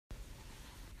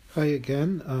Hi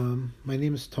again. My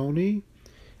name is Tony,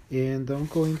 and I'm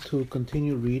going to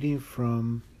continue reading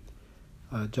from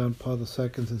John Paul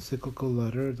II's encyclical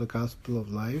letter, The Gospel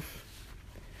of Life.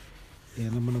 And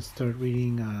I'm going to start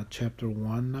reading chapter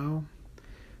 1 now.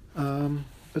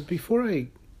 But before I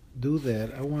do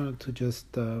that, I wanted to just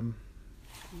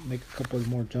make a couple of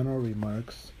more general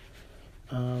remarks.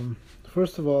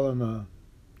 First of all, on a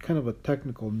kind of a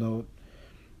technical note,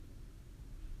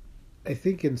 I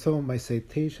think in some of my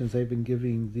citations, I've been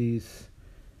giving these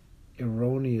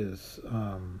erroneous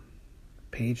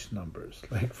page numbers.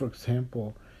 Like, for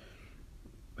example,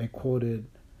 I quoted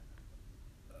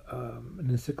an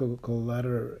encyclical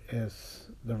letter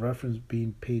as the reference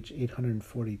being page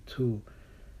 842.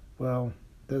 Well,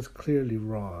 that's clearly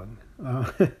wrong.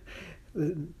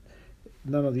 None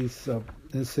of these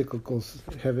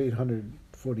encyclicals have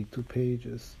 842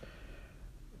 pages.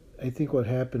 I think what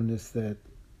happened is that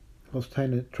I was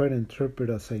trying to interpret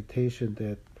a citation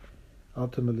that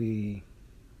ultimately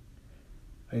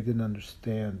I didn't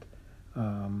understand.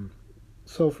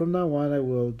 So from now on, I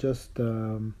will just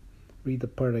read the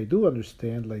part I do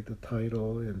understand, like the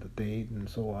title and the date and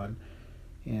so on,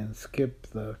 and skip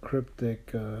the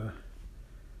cryptic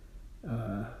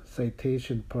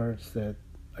citation parts that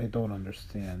I don't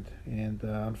understand. And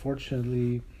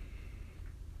unfortunately,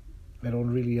 I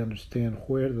don't really understand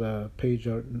where the page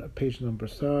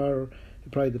numbers are.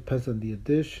 It probably depends on the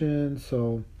edition.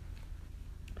 So,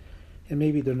 and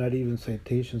maybe they're not even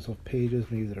citations of pages.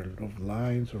 Maybe they're of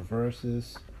lines or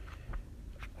verses.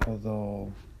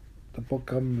 Although the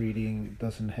book I'm reading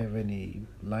doesn't have any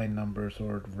line numbers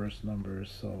or verse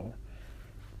numbers, so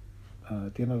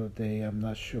at the end of the day, I'm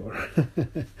not sure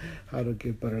how to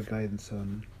give better guidance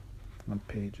on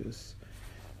pages.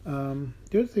 The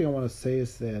other thing I want to say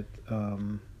is that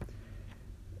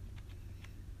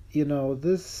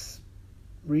this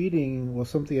reading was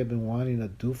something I've been wanting to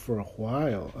do for a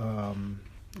while.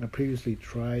 I previously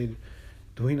tried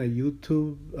doing a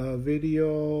YouTube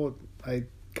video. I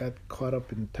got caught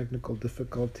up in technical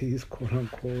difficulties, quote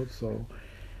unquote, so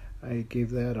I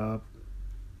gave that up.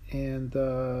 And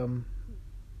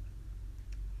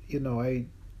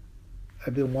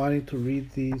I've been wanting to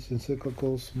read these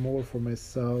encyclicals more for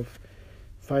myself,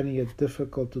 finding it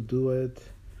difficult to do it,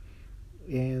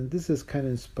 and this has kind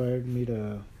of inspired me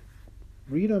to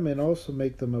read them and also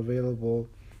make them available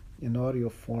in audio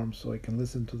form so I can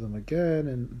listen to them again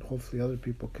and hopefully other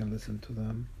people can listen to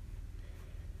them.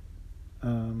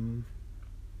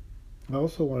 I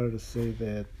also wanted to say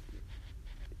that,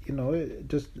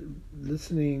 just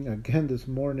listening again this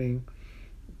morning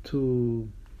to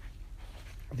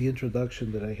the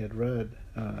introduction that I had read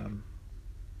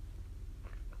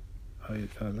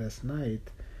last night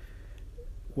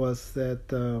was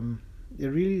that it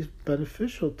really is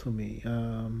beneficial to me.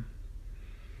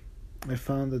 I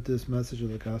found that this message of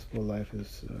the gospel of life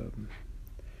is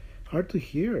hard to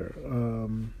hear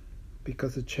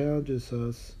because it challenges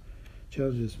us,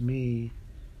 challenges me,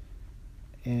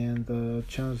 and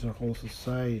challenges our whole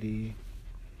society.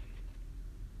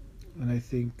 And I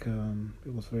think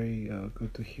it was very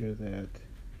good to hear that.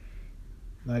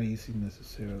 Not easy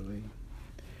necessarily.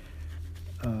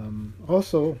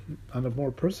 Also, on a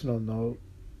more personal note,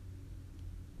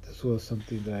 this was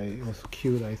something that it was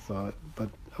cute, I thought. But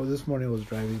this morning I was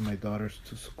driving my daughters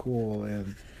to school,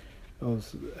 and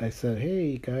I said,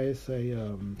 "Hey guys, I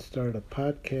started a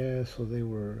podcast," so they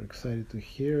were excited to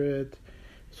hear it.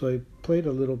 So I played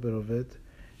a little bit of it,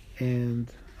 and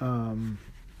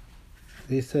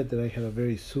they said that I had a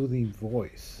very soothing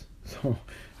voice. So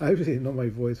I really know my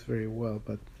voice very well,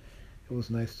 but it was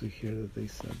nice to hear that they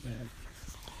said that.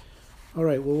 All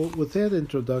right, well, with that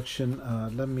introduction,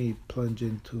 let me plunge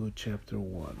into Chapter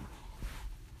 1.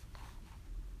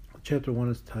 Chapter 1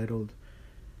 is titled,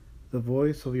 "The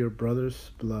Voice of Your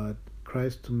Brother's Blood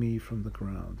Cries to Me from the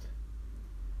Ground.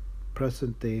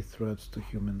 Present-day Threats to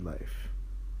Human Life."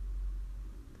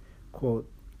 Quote,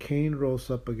 "Cain rose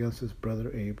up against his brother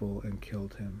Abel and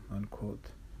killed him."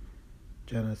 Unquote.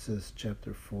 Genesis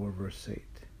chapter 4, verse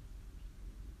 8.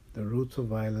 The roots of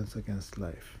violence against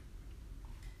life.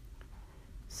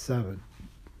 7.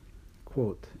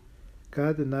 Quote,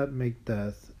 "God did not make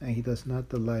death, and he does not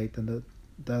delight in the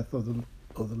death of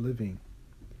the living,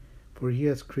 for he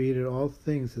has created all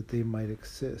things that they might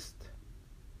exist."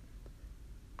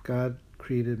 God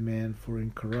created man for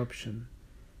incorruption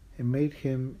and made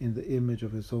him in the image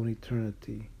of his own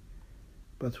eternity.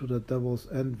 But through the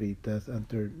devil's envy, death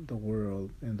entered the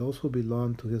world, and those who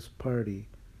belong to his party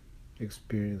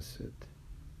experience it.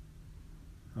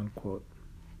 Unquote.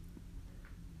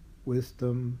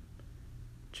 Wisdom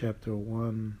chapter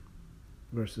 1,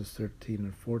 verses 13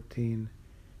 and 14,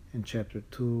 in chapter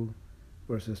 2,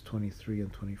 verses 23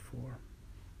 and 24.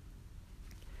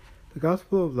 The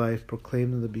gospel of life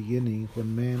proclaimed in the beginning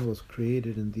when man was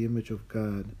created in the image of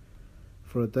God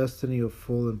for a destiny of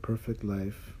full and perfect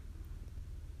life.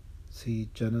 See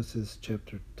Genesis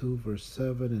chapter 2, verse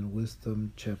 7 and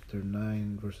Wisdom chapter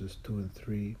 9, verses 2 and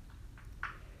 3.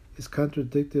 Is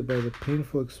contradicted by the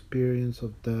painful experience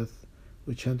of death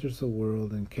which enters the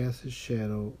world and casts its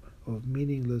shadow of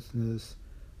meaninglessness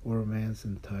over man's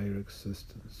entire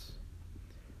existence.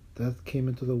 Death came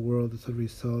into the world as a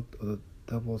result of the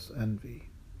devil's envy.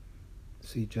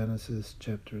 See Genesis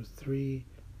chapter 3,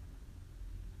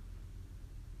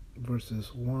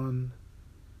 verses 1,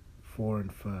 4,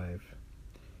 and 5.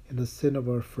 And the sin of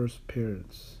our first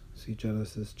parents. See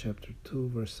Genesis chapter 2,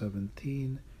 verse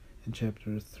 17, and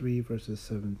chapter 3, verses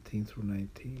 17 through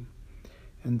 19.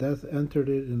 And death entered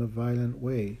it in a violent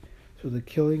way through the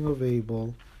killing of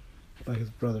Abel by his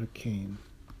brother Cain.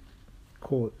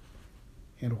 Quote,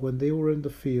 and when they were in the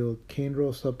field, Cain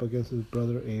rose up against his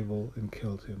brother Abel and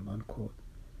killed him. Unquote.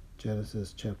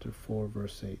 Genesis chapter 4,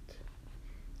 verse 8.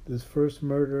 This first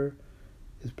murder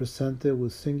is presented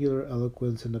with singular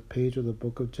eloquence in a page of the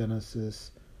book of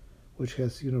Genesis, which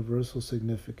has universal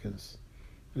significance.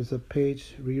 It is a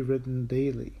page rewritten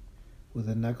daily with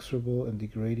inexorable and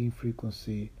degrading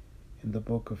frequency in the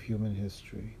book of human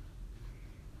history.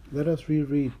 Let us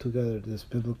reread together this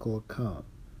biblical account,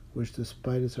 which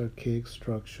despite its archaic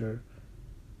structure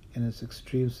and its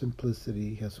extreme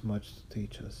simplicity has much to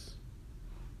teach us.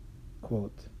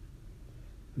 Quote,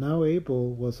 now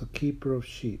Abel was a keeper of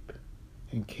sheep,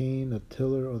 and Cain a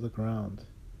tiller of the ground.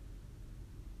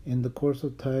 In the course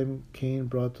of time, Cain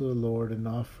brought to the Lord an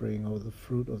offering of the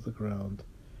fruit of the ground,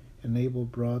 and Abel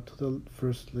brought of the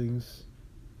firstlings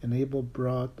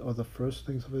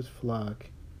of his flock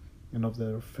and of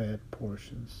their fat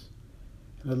portions.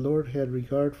 And the Lord had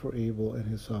regard for Abel and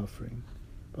his offering,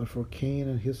 but for Cain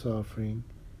and his offering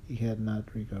he had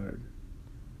not regard.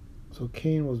 So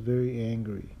Cain was very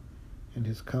angry, and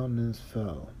his countenance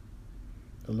fell.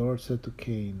 The Lord said to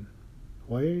Cain,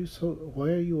 Why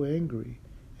are you angry,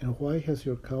 and why has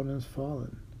your countenance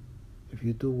fallen? If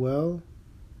you do well,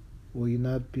 will you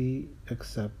not be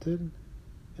accepted?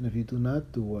 And if you do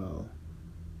not do well,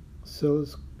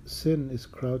 sin is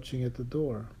crouching at the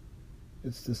door.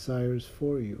 Its desires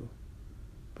for you,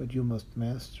 but you must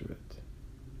master it.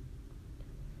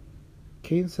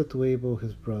 Cain said to Abel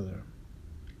his brother,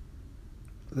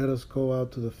 let us go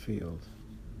out to the field.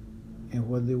 And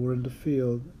when they were in the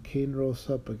field, Cain rose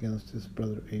up against his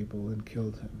brother Abel and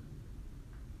killed him.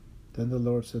 Then the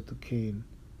Lord said to Cain,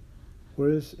 where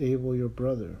is Abel your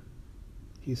brother?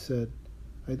 He said,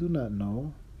 I do not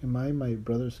know. Am I my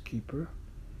brother's keeper?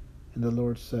 And the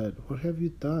Lord said, what have you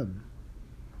done?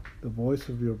 The voice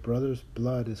of your brother's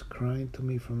blood is crying to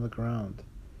me from the ground.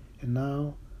 And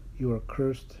now you are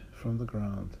cursed from the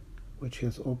ground, which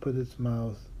has opened its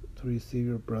mouth to receive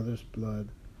your brother's blood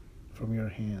from your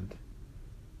hand.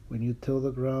 When you till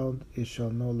the ground, it shall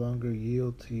no longer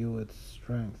yield to you its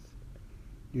strength.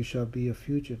 You shall be a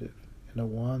fugitive and a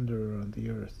wanderer on the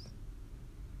earth.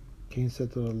 Cain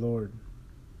said to the Lord,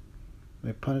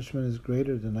 my punishment is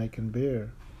greater than I can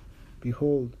bear.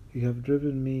 Behold, you have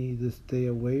driven me this day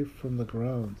away from the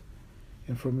ground,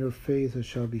 and from your face I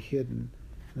shall be hidden,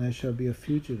 and I shall be a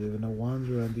fugitive and a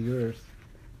wanderer on the earth,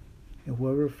 and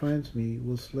whoever finds me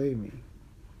will slay me.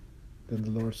 Then the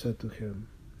Lord said to him,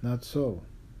 not so.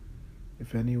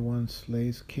 If anyone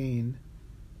slays Cain,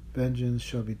 vengeance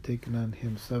shall be taken on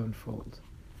him sevenfold.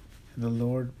 And the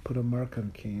Lord put a mark on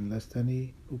Cain, lest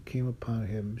any who came upon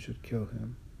him should kill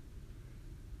him.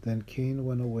 Then Cain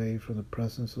went away from the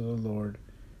presence of the Lord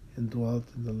and dwelt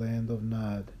in the land of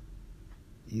Nod,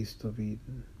 east of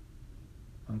Eden.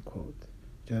 Unquote.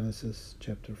 Genesis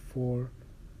chapter 4,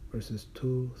 verses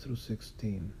 2 through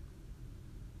 16.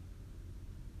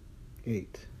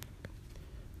 8.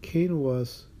 Cain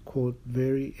was, quote,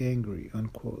 very angry,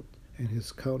 unquote, and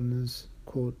his countenance,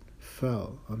 quote,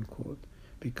 fell, unquote,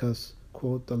 because,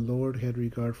 quote, the Lord had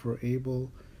regard for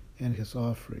Abel and his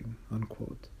offering,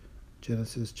 unquote.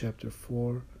 Genesis chapter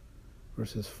 4,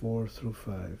 verses 4 through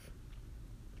 5.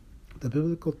 The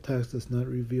biblical text does not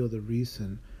reveal the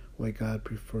reason why God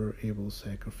preferred Abel's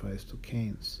sacrifice to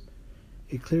Cain's.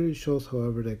 It clearly shows,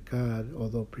 however, that God,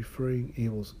 although preferring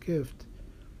Abel's gift,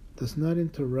 does not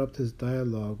interrupt his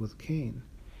dialogue with Cain.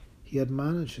 He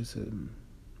admonishes him,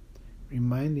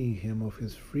 reminding him of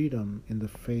his freedom in the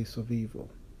face of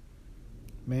evil.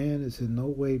 Man is in no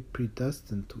way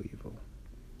predestined to evil.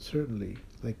 Certainly,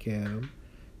 like Adam,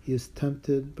 he is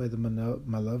tempted by the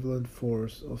malevolent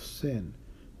force of sin,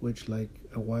 which, like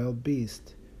a wild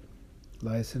beast,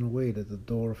 lies in wait at the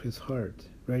door of his heart,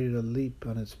 ready to leap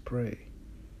on its prey.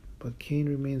 But Cain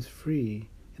remains free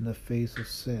in the face of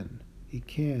sin. He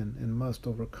can and must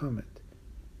overcome it.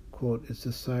 Quote, its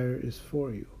desire is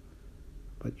for you,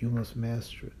 but you must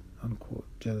master it. Unquote.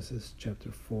 Genesis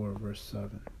chapter 4, verse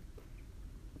 7.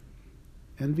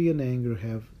 Envy and anger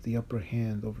have the upper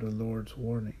hand over the Lord's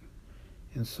warning,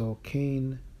 and so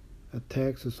Cain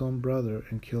attacks his own brother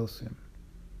and kills him.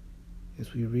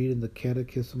 As we read in the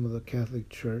Catechism of the Catholic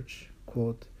Church,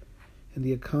 quote, in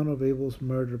the account of Abel's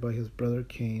murder by his brother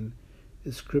Cain,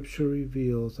 the Scripture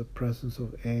reveals the presence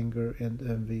of anger and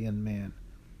envy in man,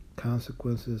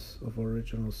 consequences of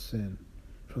original sin.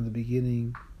 From the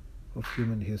beginning of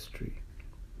human history,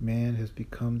 man has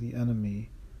become the enemy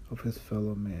of his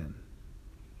fellow man.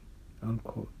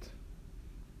 Unquote.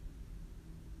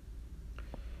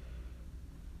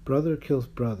 Brother kills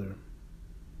brother.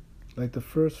 Like the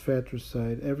first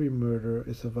fratricide, every murder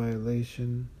is a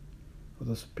violation of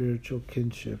the spiritual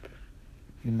kinship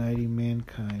uniting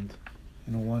mankind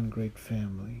in one great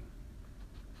family.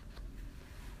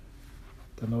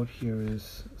 The note here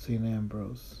is St.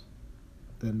 Ambrose,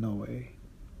 the Noe,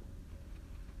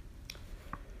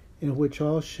 in which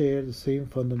all share the same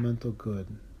fundamental good,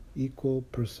 equal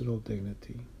personal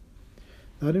dignity.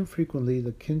 Not infrequently,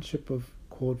 the kinship of,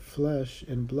 quote, flesh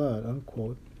and blood,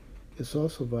 unquote, is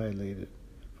also violated.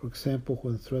 For example,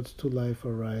 when threats to life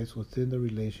arise within the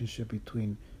relationship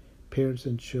between parents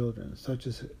and children, such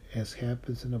as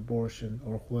happens in abortion,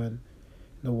 or when, in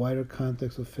the wider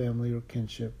context of family or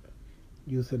kinship,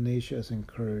 euthanasia is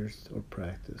encouraged or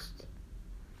practiced.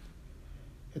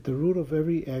 At the root of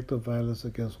every act of violence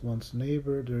against one's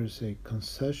neighbor, there is a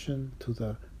concession to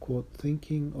the, quote,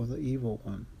 thinking of the evil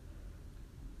one,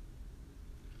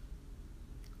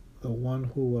 the one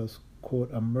who was, quote,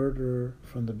 a murderer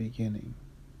from the beginning,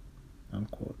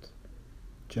 unquote.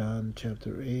 John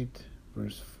chapter 8,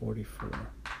 verse 44.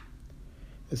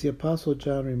 As the Apostle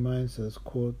John reminds us,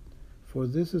 quote, for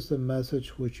this is the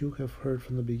message which you have heard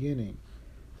from the beginning,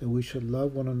 that we should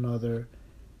love one another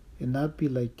and not be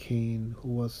like Cain, who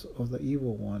was of the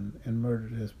evil one and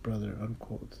murdered his brother,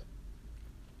 unquote.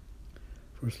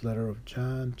 First letter of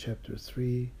John, chapter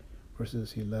 3,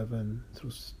 verses 11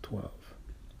 through 12.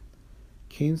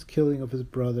 Cain's killing of his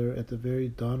brother at the very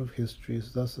dawn of history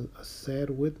is thus a sad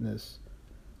witness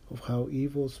of how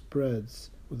evil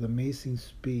spreads with amazing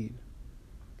speed.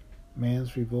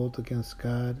 Man's revolt against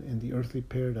God and the earthly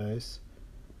paradise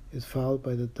is followed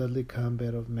by the deadly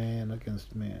combat of man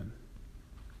against man.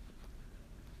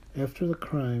 After the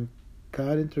crime,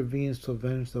 God intervenes to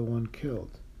avenge the one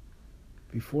killed.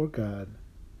 Before God,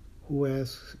 who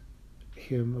asks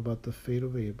him about the fate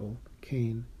of Abel,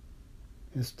 Cain,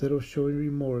 instead of showing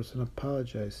remorse and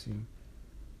apologizing,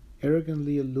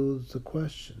 arrogantly eludes the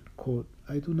question, quote,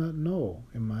 I do not know,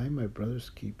 am I my brother's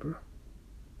keeper?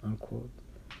 Unquote.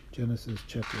 Genesis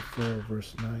chapter 4,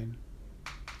 verse 9.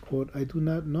 Quote, I do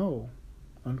not know,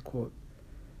 unquote.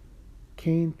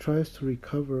 Cain tries to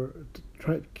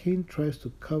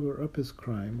cover up his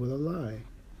crime with a lie.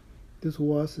 This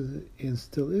was and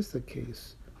still is the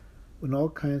case when all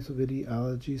kinds of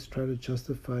ideologies try to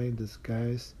justify and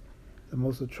disguise the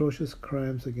most atrocious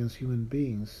crimes against human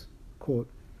beings. Quote,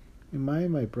 am I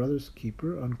my brother's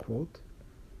keeper? Unquote.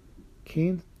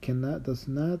 Cain does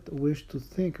not wish to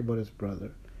think about his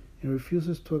brother and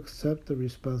refuses to accept the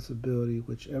responsibility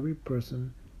which every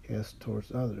person has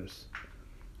towards others.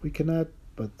 We cannot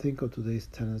but think of today's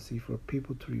tendency for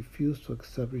people to refuse to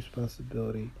accept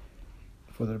responsibility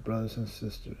for their brothers and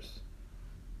sisters.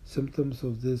 Symptoms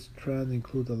of this trend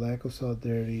include the lack of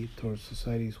solidarity towards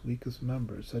society's weakest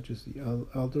members, such as the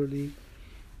elderly,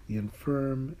 the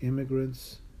infirm,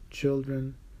 immigrants,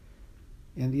 children,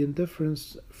 and the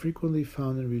indifference frequently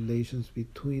found in relations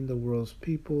between the world's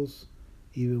peoples,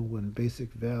 even when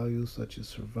basic values such as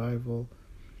survival,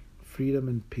 freedom,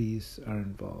 and peace are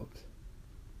involved.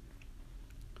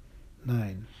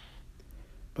 9.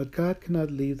 But God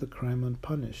cannot leave the crime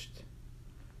unpunished.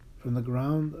 From the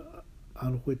ground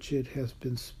on which it has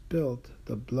been spilt,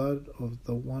 the blood of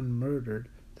the one murdered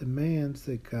demands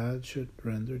that God should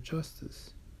render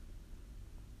justice.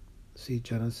 See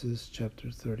Genesis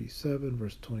chapter 37,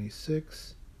 verse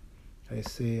 26,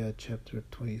 Isaiah chapter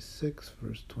 26,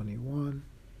 verse 21,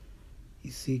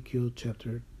 Ezekiel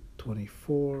chapter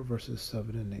 24, verses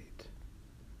 7 and 8.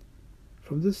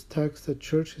 From this text, the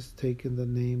Church has taken the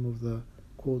name of the,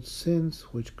 quote, sins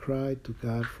which cried to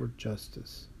God for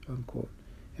justice, unquote,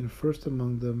 and first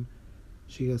among them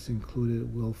she has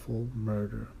included willful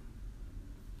murder.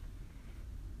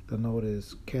 The note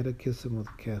is Catechism of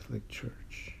the Catholic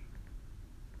Church.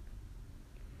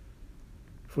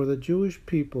 For the Jewish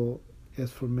people,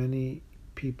 as for many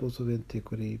peoples of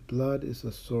antiquity, blood is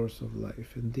the source of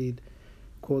life. Indeed,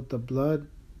 quote, the blood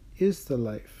is the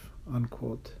life,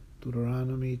 unquote.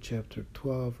 Deuteronomy chapter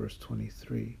 12, verse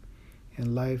 23.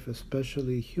 And life,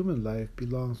 especially human life,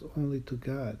 belongs only to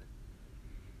God.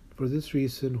 For this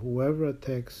reason, whoever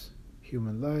attacks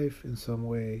human life in some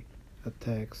way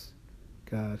attacks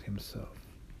God himself.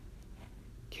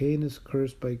 Cain is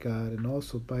cursed by God and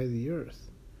also by the earth,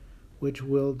 which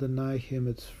will deny him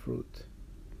its fruit.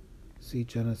 See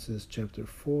Genesis chapter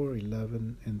 4,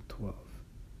 11, and 12.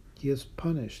 He is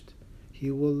punished.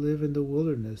 He will live in the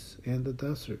wilderness and the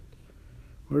desert.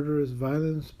 Murderous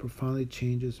violence profoundly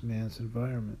changes man's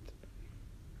environment.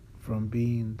 From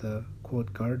being the,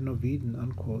 quote, Garden of Eden,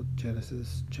 unquote,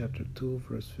 Genesis chapter 2,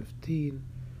 verse 15,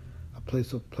 a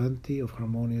place of plenty of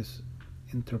harmonious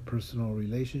interpersonal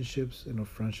relationships and of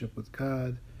friendship with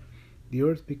God, the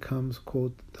earth becomes,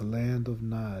 quote, the land of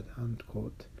Nod,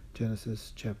 unquote,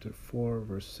 Genesis chapter 4,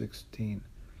 verse 16,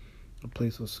 a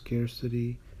place of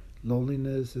scarcity,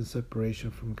 loneliness, and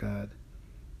separation from God.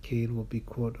 Cain will be,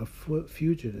 quote, a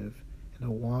fugitive and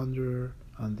a wanderer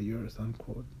on the earth,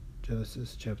 unquote,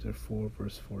 Genesis chapter 4,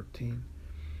 verse 14.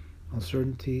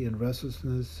 Uncertainty and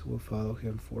restlessness will follow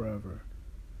him forever.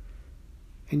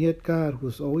 And yet God, who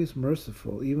is always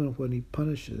merciful, even when he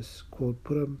punishes, quote,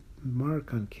 put a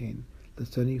mark on Cain,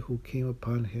 lest any who came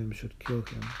upon him should kill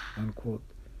him, unquote,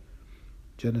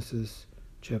 Genesis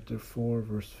chapter 4,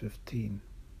 verse 15.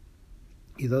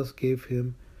 He thus gave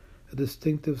him a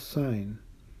distinctive sign,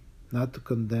 not to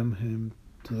condemn him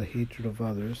to the hatred of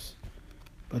others,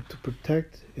 but to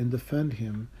protect and defend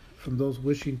him from those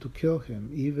wishing to kill him,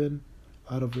 even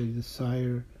out of a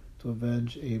desire to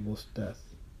avenge Abel's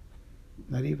death.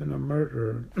 Not even a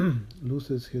murderer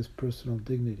loses his personal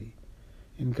dignity,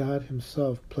 and God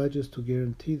himself pledges to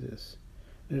guarantee this.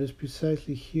 And it is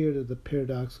precisely here that the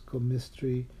paradoxical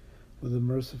mystery of the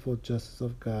merciful justice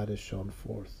of God is shown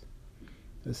forth.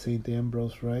 As St.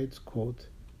 Ambrose writes, quote,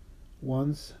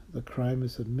 once the crime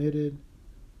is admitted,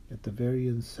 at the very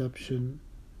inception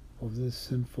of this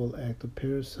sinful act of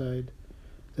parricide,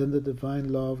 then the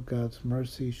divine law of God's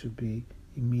mercy should be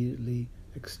immediately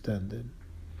extended.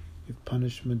 If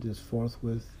punishment is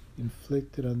forthwith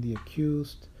inflicted on the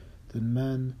accused, then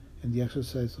men, in the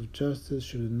exercise of justice,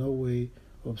 should in no way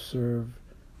observe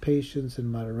patience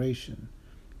and moderation,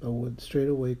 but would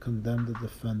straightway condemn the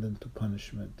defendant to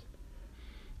punishment.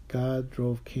 God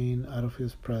drove Cain out of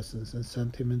his presence and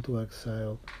sent him into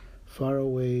exile, far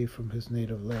away from his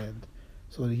native land,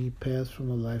 so that he passed from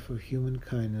a life of human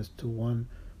kindness to one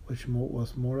which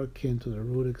was more akin to the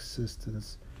rude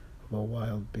existence of a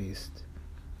wild beast.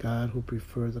 God, who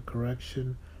preferred the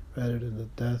correction rather than the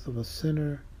death of a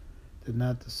sinner, did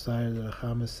not desire that a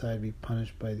homicide be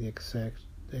punished by the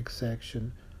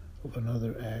exaction of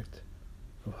another act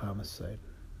of homicide,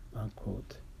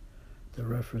 unquote. The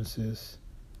reference is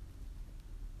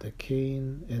the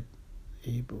Cain et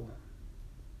Abel.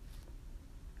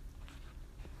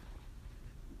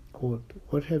 Quote,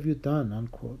 what have you done,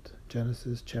 unquote,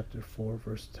 Genesis chapter 4,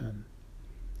 verse 10.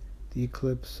 The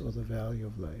eclipse of the valley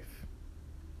of life.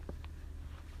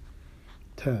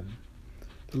 10.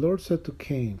 The Lord said to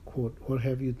Cain, quote, what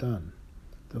have you done?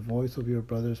 The voice of your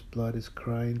brother's blood is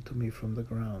crying to me from the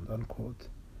ground, unquote.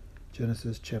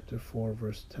 Genesis chapter 4,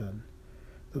 verse 10.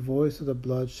 The voice of the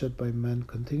blood shed by men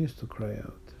continues to cry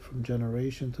out, from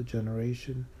generation to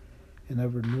generation, in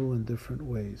ever new and different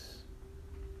ways.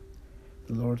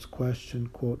 The Lord's question,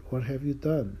 quote, what have you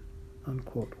done,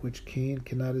 unquote, which Cain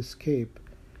cannot escape,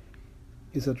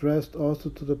 is addressed also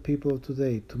to the people of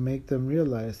today to make them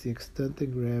realize the extent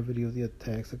and gravity of the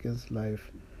attacks against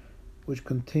life which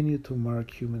continue to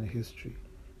mark human history,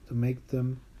 to make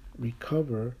them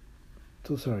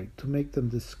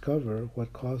discover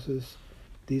what causes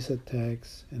these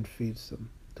attacks and feeds them,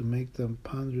 to make them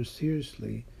ponder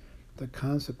seriously the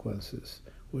consequences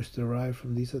which derive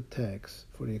from these attacks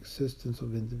for the existence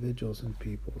of individuals and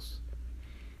peoples.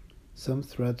 Some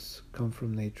threats come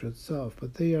from nature itself,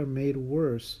 but they are made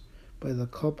worse by the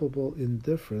culpable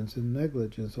indifference and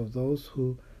negligence of those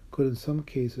who could in some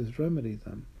cases remedy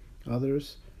them.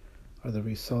 Others are the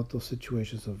result of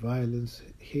situations of violence,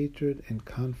 hatred, and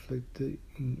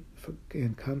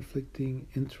conflicting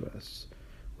interests,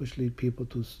 which lead people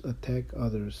to attack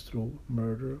others through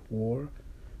murder, war,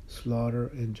 slaughter,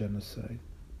 and genocide.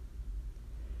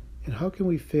 And how can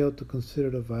we fail to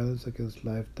consider the violence against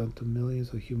life done to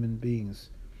millions of human beings,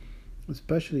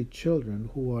 especially children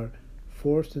who are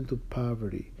forced into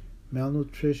poverty,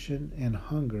 malnutrition, and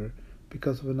hunger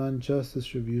because of an unjust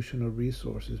distribution of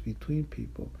resources between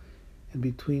people and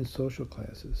between social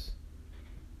classes?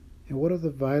 And what of the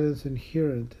violence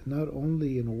inherent not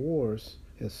only in wars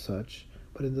as such,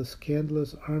 but in the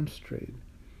scandalous arms trade,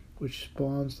 which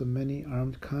spawns the many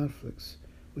armed conflicts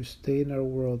which stain our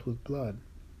world with blood?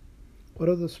 What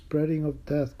of the spreading of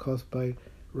death caused by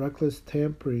reckless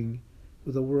tampering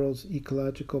with the world's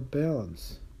ecological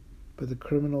balance, by the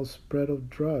criminal spread of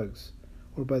drugs,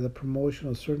 or by the promotion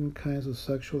of certain kinds of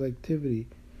sexual activity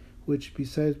which,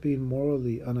 besides being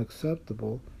morally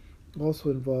unacceptable, also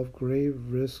involve grave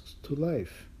risks to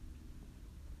life?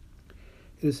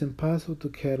 It is impossible to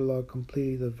catalog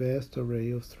completely the vast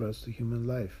array of threats to human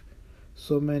life.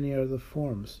 So many are the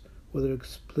forms, whether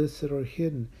explicit or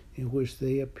hidden, in which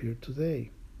they appear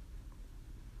today.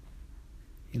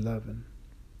 11.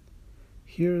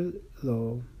 Here,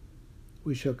 though,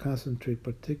 we shall concentrate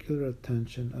particular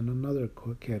attention on another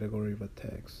category of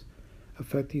attacks,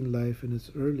 affecting life in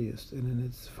its earliest and in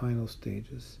its final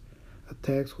stages,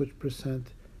 attacks which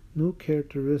present new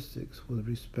characteristics with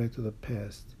respect to the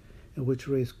past, and which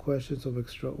raise questions of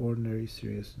extraordinary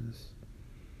seriousness.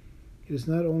 It is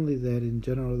not only that in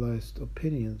generalized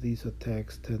opinion these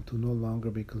attacks tend to no longer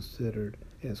be considered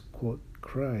as, quote,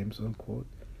 crimes, unquote.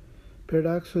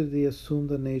 Paradoxically, they assume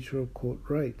the nature of, quote,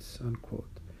 rights, unquote,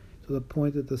 to the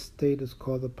point that the state is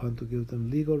called upon to give them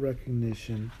legal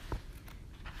recognition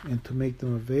and to make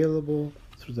them available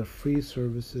through the free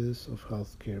services of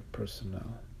healthcare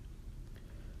personnel.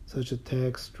 Such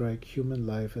attacks strike human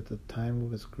life at the time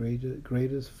of its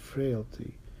greatest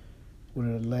frailty,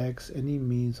 when it lacks any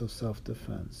means of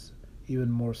self-defense.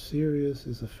 Even more serious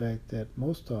is the fact that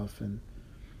most often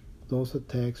those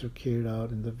attacks are carried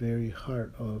out in the very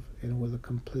heart of and with the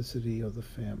complicity of the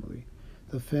family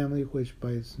which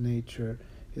by its nature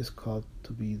is called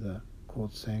to be the,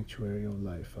 quote, sanctuary of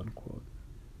life, unquote.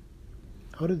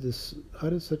 How did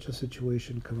such a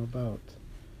situation come about?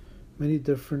 Many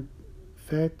different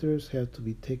factors have to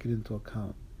be taken into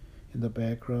account. In the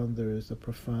background, there is the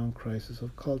profound crisis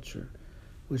of culture,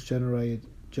 which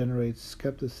generates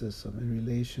skepticism in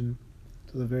relation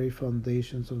to the very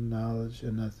foundations of knowledge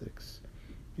and ethics,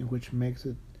 and which makes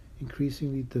it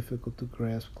increasingly difficult to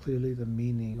grasp clearly the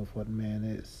meaning of what man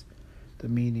is, the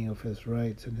meaning of his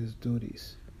rights and his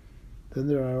duties. Then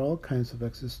there are all kinds of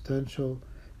existential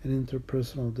and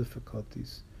interpersonal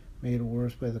difficulties, made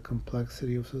worse by the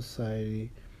complexity of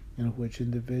society, in which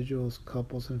individuals,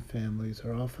 couples, and families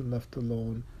are often left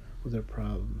alone with their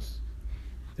problems.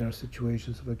 There are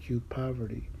situations of acute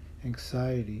poverty,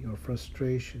 anxiety, or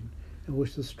frustration in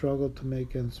which the struggle to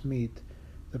make ends meet,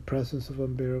 the presence of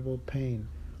unbearable pain,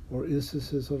 or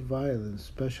instances of violence,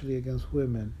 especially against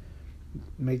women,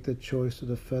 make the choice to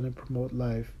defend and promote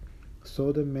life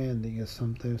so demanding as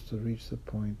sometimes to reach the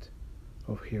point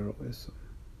of heroism.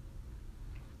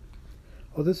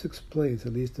 All this explains,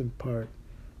 at least in part,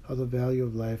 how the value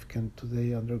of life can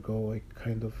today undergo a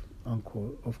kind of,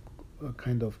 unquote,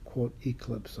 quote,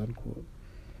 eclipse, unquote,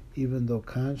 even though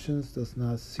conscience does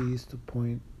not cease to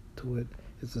point to it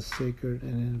as a sacred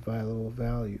and inviolable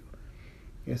value,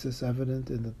 as is evident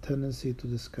in the tendency to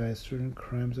disguise certain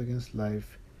crimes against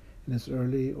life in its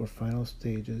early or final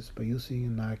stages by using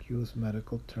innocuous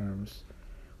medical terms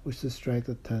which distract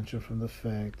attention from the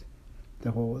fact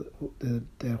that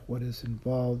what is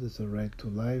involved is the right to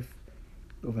life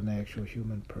of an actual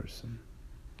human person.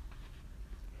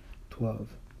 12.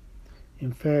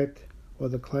 In fact, while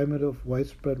the climate of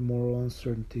widespread moral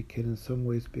uncertainty can in some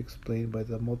ways be explained by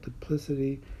the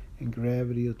multiplicity and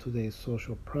gravity of today's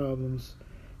social problems,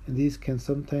 and these can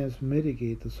sometimes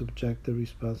mitigate the subjective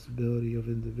responsibility of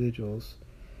individuals,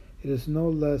 it is no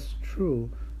less true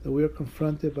that we are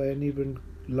confronted by an even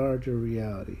larger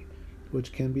reality,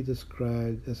 which can be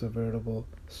described as a veritable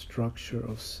structure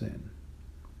of sin.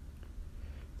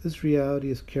 This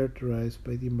reality is characterized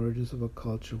by the emergence of a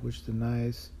culture which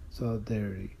denies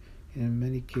solidarity, and in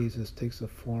many cases takes the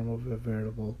form of a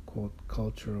veritable, quote,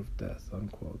 culture of death,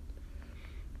 unquote.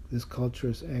 This culture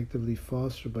is actively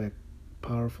fostered by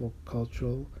powerful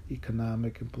cultural,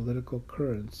 economic, and political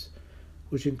currents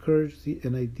which encourage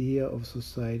an idea of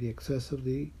society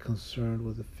excessively concerned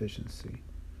with efficiency.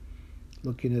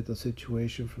 Looking at the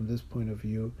situation from this point of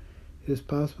view, it is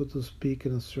possible to speak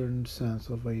in a certain sense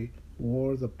of a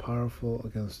war of the powerful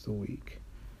against the weak,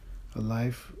 a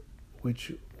life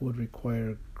which would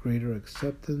require greater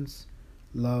acceptance,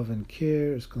 love, and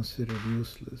care is considered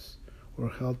useless or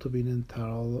held to be an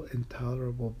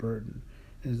intolerable burden,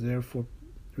 and is therefore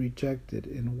rejected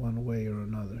in one way or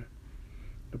another.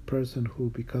 A person who,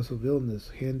 because of illness,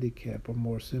 handicap, or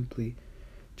more simply,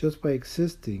 just by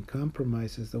existing,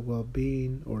 compromises the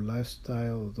well-being or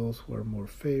lifestyle of those who are more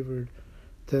favored,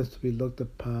 tends to be looked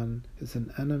upon as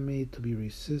an enemy to be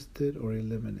resisted or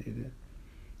eliminated.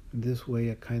 In this way,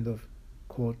 a kind of,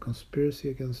 quote, conspiracy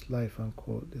against life,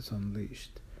 unquote, is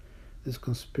unleashed. This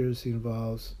conspiracy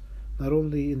involves not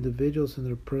only individuals in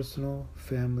their personal,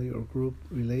 family, or group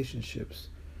relationships,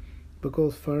 but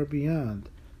goes far beyond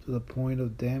to the point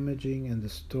of damaging and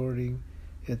distorting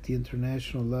at the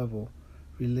international level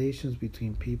relations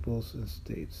between peoples and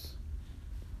states.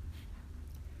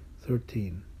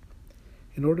 13.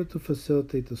 In order to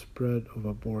facilitate the spread of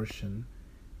abortion,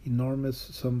 enormous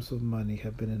sums of money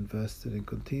have been invested and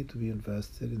continue to be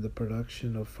invested in the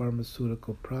production of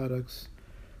pharmaceutical products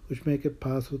which make it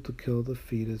possible to kill the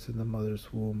fetus in the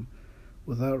mother's womb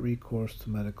without recourse to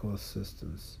medical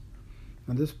assistance.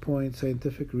 On this point,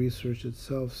 scientific research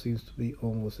itself seems to be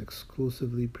almost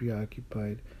exclusively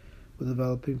preoccupied with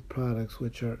developing products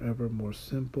which are ever more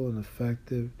simple and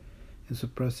effective in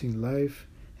suppressing life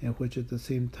and which at the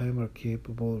same time are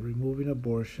capable of removing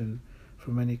abortion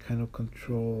from any kind of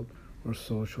control or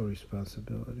social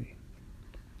responsibility.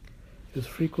 It is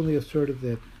frequently asserted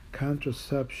that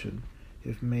contraception,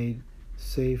 if made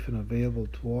safe and available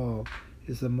to all,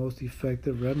 is the most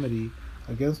effective remedy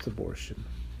against abortion.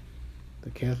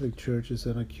 The Catholic Church is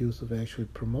then accused of actually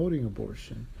promoting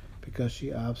abortion because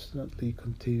she obstinately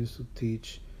continues to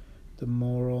teach the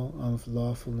moral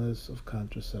unlawfulness of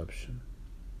contraception.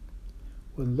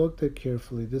 When looked at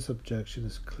carefully, this objection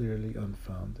is clearly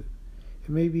unfounded. It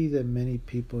may be that many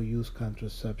people use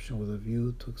contraception with a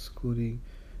view to excluding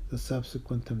the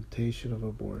subsequent temptation of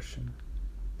abortion.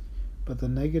 But the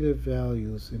negative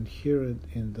values inherent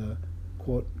in the,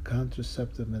 quote,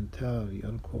 contraceptive mentality,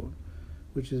 unquote,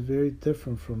 which is very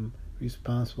different from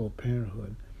responsible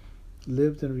parenthood,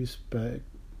 lived in respect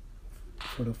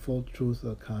for the full truth of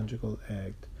the conjugal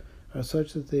act, are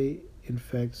such that they in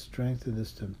fact strengthen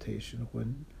this temptation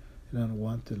when an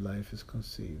unwanted life is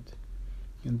conceived.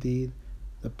 Indeed,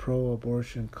 the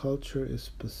pro-abortion culture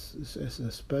is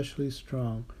especially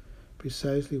strong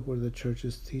precisely where the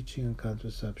Church's teaching on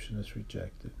contraception is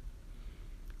rejected.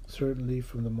 Certainly,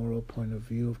 from the moral point of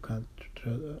view,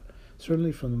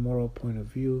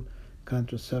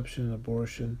 contraception and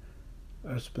abortion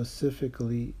are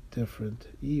specifically different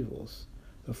evils.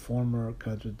 The former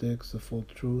contradicts the full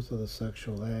truth of the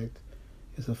sexual act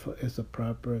as a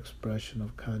proper expression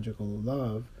of conjugal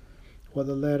love, while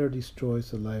the latter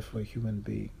destroys the life of a human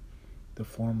being. The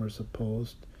former is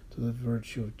opposed to the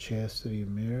virtue of chastity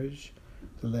in marriage.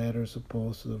 The latter is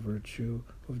opposed to the virtue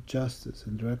of justice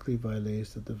and directly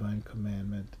violates the divine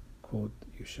commandment, quote,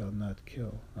 you shall not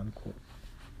kill, unquote.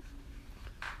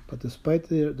 But despite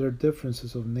their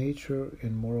differences of nature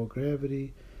and moral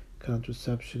gravity,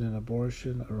 contraception and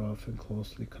abortion are often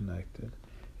closely connected,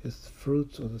 as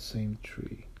fruits of the same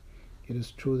tree. It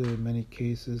is true that in many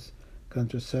cases,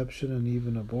 contraception and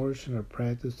even abortion are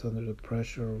practiced under the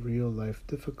pressure of real-life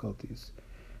difficulties,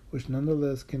 which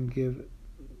nonetheless can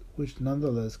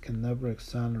never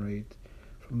exonerate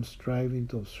from striving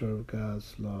to observe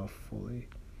God's law fully.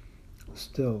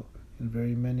 Still, in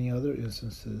very many other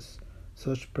instances,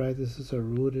 such practices are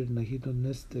rooted in a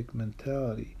hedonistic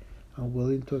mentality,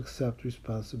 unwilling to accept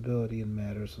responsibility in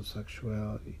matters of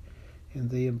sexuality, and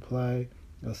they imply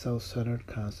a self-centered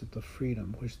concept of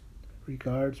freedom, which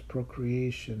regards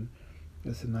procreation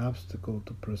as an obstacle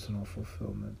to personal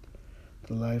fulfillment.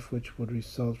 The life which would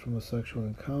result from a sexual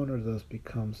encounter thus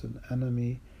becomes an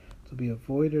enemy to be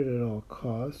avoided at all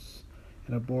costs,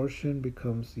 and abortion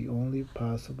becomes the only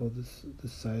possible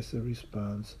decisive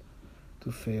response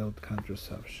to failed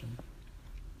contraception.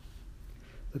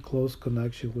 The close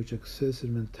connection which exists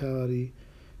in mentality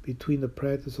between the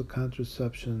practice of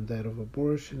contraception and that of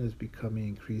abortion is becoming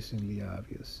increasingly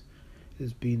obvious. It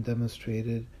is being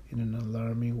demonstrated in an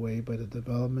alarming way by the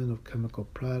development of chemical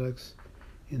products,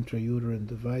 intrauterine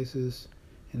devices,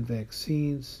 and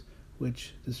vaccines,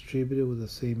 which, distributed with the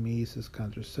same ease as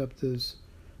contraceptives,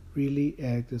 really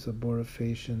act as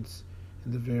abortifacients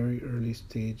in the very early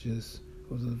stages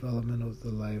of the development of the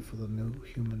life of the new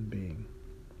human being.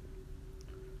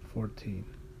 14.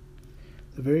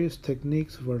 The various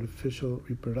techniques of artificial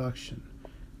reproduction,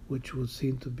 which would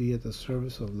seem to be at the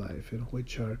service of life and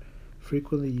which are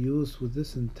frequently used with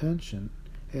this intention,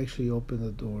 actually open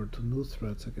the door to new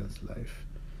threats against life.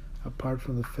 Apart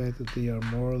from the fact that they are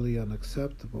morally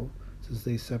unacceptable, since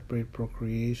they separate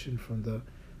procreation from the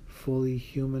fully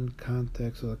human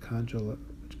context of the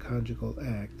conjugal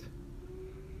act.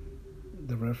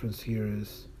 The reference here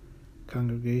is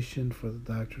Congregation for the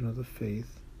Doctrine of the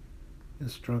Faith,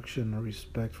 Instruction on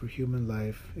Respect for Human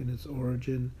Life in its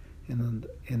Origin and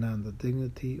on the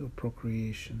Dignity of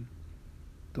Procreation,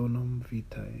 Donum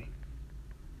Vitae.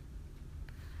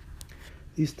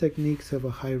 These techniques have a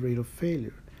high rate of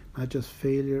failure, not just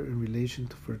failure in relation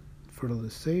to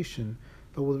fertilization,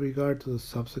 but with regard to the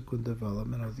subsequent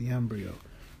development of the embryo,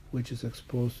 which is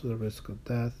exposed to the risk of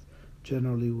death,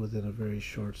 generally within a very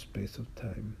short space of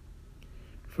time.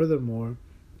 Furthermore,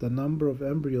 the number of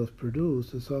embryos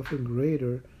produced is often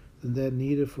greater than that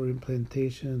needed for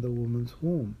implantation in the woman's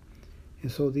womb,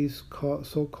 and so these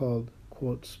so-called,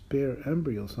 quote, spare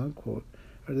embryos, unquote,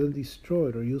 are then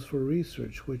destroyed or used for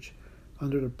research, which,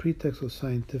 under the pretext of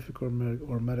scientific or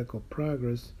medical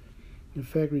progress, in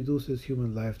fact reduces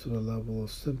human life to the level of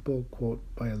simple, quote,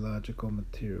 biological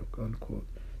material, unquote,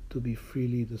 to be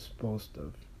freely disposed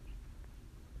of.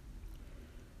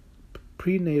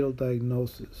 Prenatal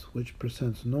diagnosis, which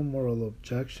presents no moral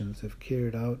objections if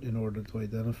carried out in order to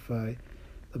identify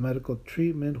the medical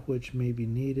treatment which may be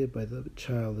needed by the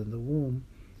child in the womb,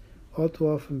 all too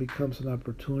often becomes an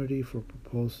opportunity for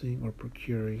proposing or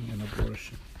procuring an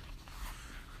abortion.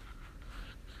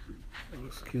 Oh,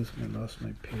 excuse me, I lost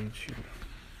my page here.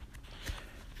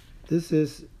 This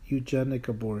is eugenic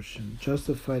abortion,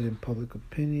 justified in public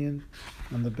opinion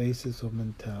on the basis of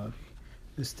mentality,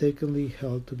 mistakenly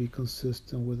held to be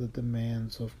consistent with the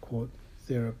demands of, quote,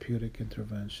 therapeutic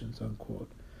interventions, unquote,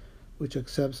 which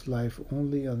accepts life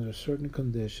only under certain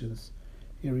conditions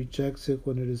and rejects it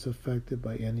when it is affected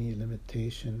by any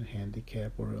limitation,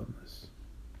 handicap, or illness.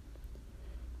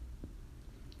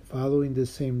 Following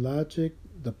this same logic,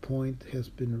 the point has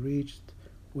been reached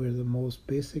where the most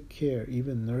basic care,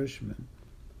 even nourishment,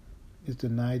 is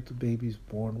denied to babies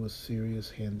born with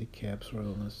serious handicaps or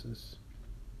illnesses.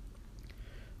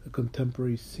 The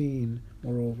contemporary scene,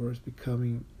 moreover, is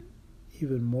becoming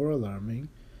even more alarming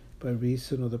by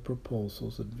reason of the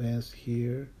proposals advanced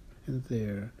here and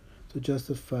there to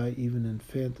justify even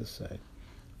infanticide,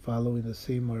 following the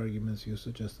same arguments used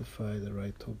to justify the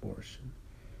right to abortion.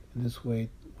 In this way,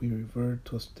 we revert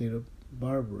to a state of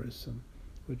barbarism,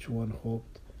 which one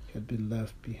hoped had been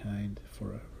left behind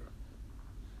forever.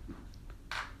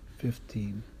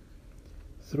 15.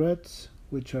 Threats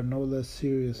which are no less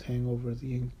serious hang over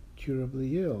the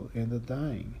incurably ill and the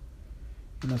dying.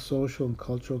 In a social and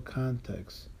cultural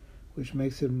context, which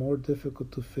makes it more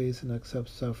difficult to face and accept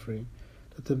suffering,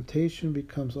 the temptation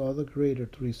becomes all the greater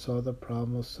to resolve the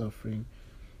problem of suffering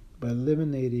by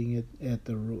eliminating it at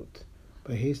the root,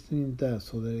 by hastening death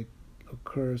so that it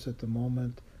occurs at the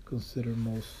moment considered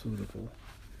most suitable.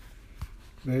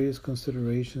 Various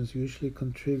considerations usually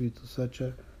contribute to such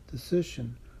a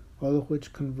decision, all of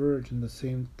which converge in the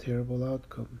same terrible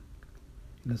outcome.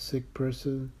 In a sick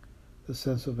person, the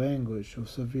sense of anguish, of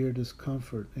severe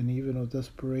discomfort, and even of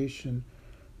desperation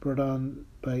brought on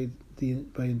by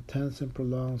intense and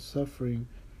prolonged suffering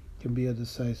can be a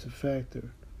decisive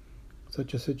factor.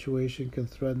 Such a situation can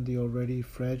threaten the already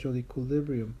fragile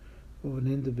equilibrium of an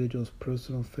individual's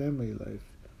personal family life,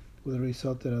 with the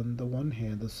result that on the one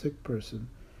hand, the sick person,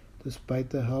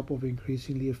 despite the help of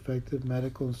increasingly effective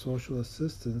medical and social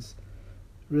assistance,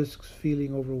 risks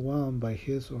feeling overwhelmed by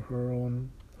his or her own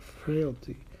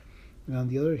frailty. And on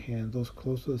the other hand, those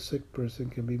close to the sick person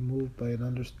can be moved by an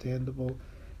understandable,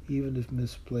 even if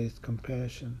misplaced,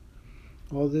 compassion.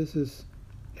 All this is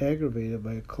aggravated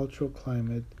by a cultural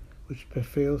climate which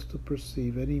fails to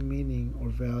perceive any meaning or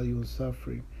value in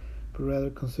suffering, but rather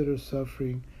considers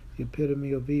suffering the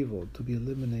epitome of evil to be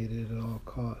eliminated at all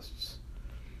costs.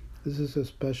 This is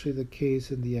especially the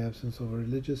case in the absence of a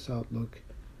religious outlook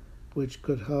which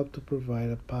could help to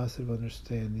provide a positive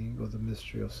understanding of the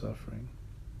mystery of suffering.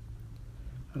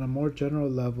 On a more general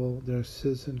level, there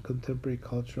exists in contemporary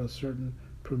culture a certain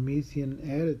Promethean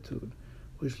attitude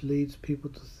which leads people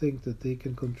to think that they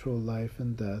can control life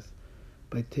and death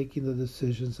by taking the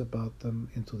decisions about them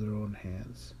into their own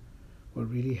hands. What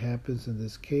really happens in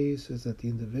this case is that the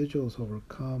individual is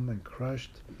overcome and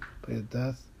crushed by a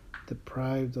death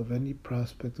deprived of any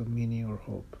prospect of meaning or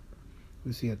hope.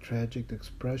 We see a tragic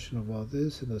expression of all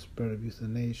this in the spread of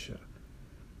euthanasia,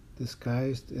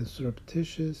 disguised and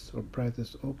surreptitious or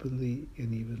practiced openly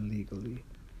and even legally,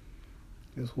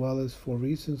 as well as for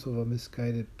reasons of a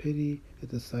misguided pity at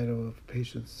the sight of a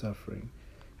patient's suffering.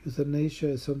 Euthanasia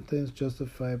is sometimes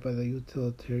justified by the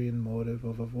utilitarian motive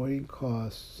of avoiding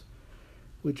costs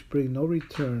which bring no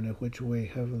return and which weigh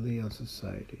heavily on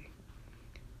society.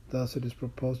 Thus, it is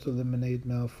proposed to eliminate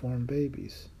malformed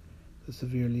babies, the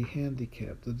severely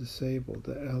handicapped, the disabled,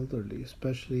 the elderly,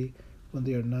 especially when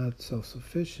they are not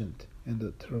self-sufficient, and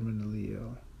the terminally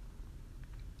ill.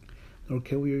 Nor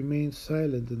can we remain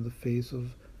silent in the face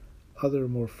of other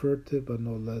more furtive but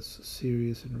no less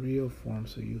serious and real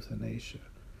forms of euthanasia.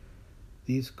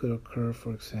 These could occur,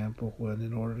 for example, when,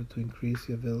 in order to increase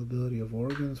the availability of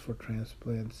organs for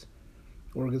transplants,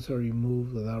 organs are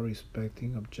removed without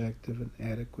respecting objective and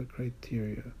adequate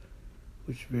criteria,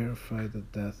 which verify the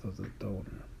death of the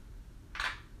donor.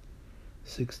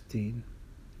 16.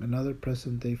 Another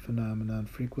present-day phenomenon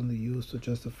frequently used to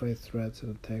justify threats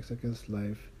and attacks against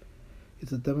life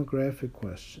is the demographic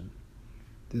question.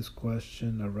 This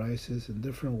question arises in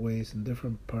different ways in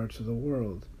different parts of the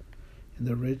world. In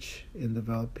the rich and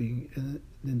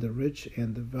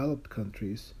developed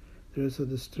countries, there is a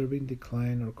disturbing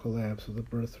decline or collapse of the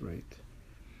birth rate.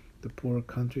 The poorer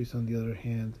countries, on the other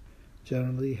hand,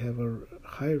 generally have a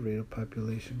high rate of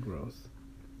population growth,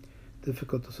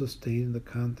 difficult to sustain in the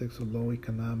context of low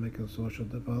economic and social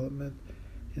development,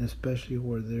 and especially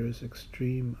where there is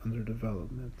extreme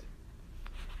underdevelopment.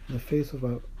 In the face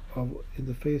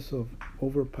of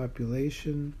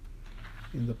overpopulation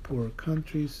in the poorer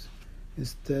countries,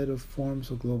 instead of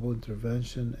forms of global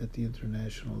intervention at the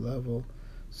international level,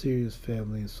 serious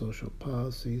family and social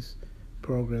policies,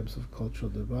 programs of cultural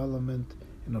development,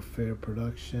 and of fair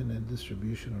production and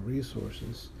distribution of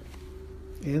resources,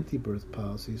 anti-birth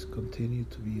policies continue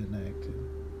to be enacted.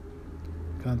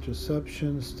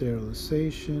 Contraception,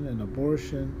 sterilization, and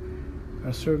abortion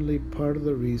are certainly part of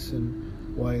the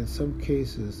reason why in some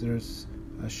cases there's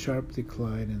a sharp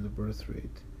decline in the birth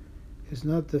rate. It's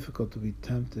not difficult to be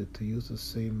tempted to use the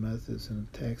same methods in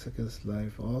attacks against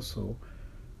life also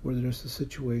where there's a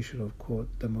situation of, quote,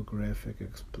 demographic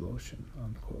explosion,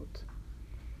 unquote.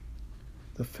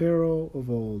 The Pharaoh of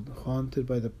old, haunted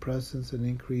by the presence and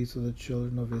increase of the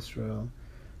children of Israel,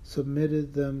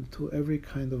 submitted them to every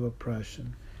kind of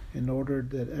oppression and ordered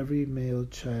that every male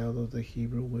child of the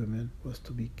Hebrew women was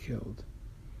to be killed.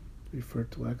 Refer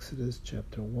to Exodus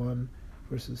chapter 1,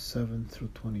 verses 7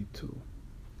 through 22.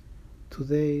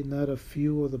 Today, not a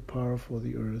few of the powerful of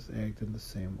the earth act in the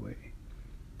same way.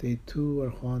 They too are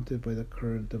haunted by the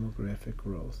current demographic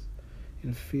growth,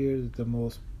 in fear that the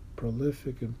most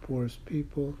prolific and poorest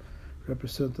people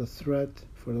represent a threat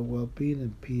for the well-being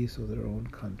and peace of their own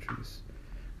countries.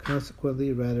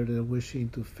 Consequently, rather than wishing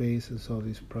to face and solve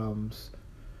these problems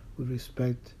with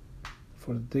respect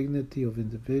for the dignity of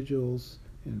individuals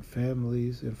and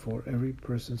families and for every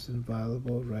person's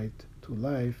inviolable right to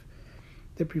life,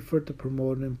 they prefer to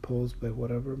promote and impose by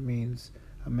whatever means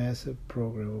a massive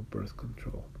program of birth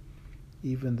control.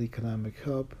 Even the economic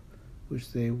help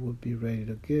which they would be ready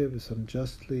to give is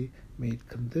unjustly made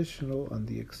conditional on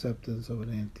the acceptance of an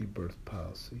anti-birth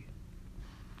policy.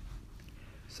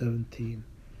 17.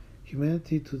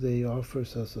 Humanity today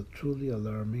offers us a truly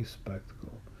alarming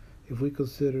spectacle if we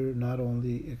consider not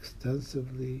only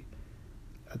extensively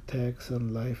attacks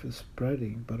on life is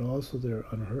spreading, but also their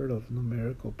unheard of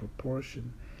numerical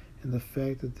proportion and the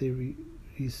fact that they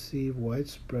receive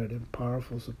widespread and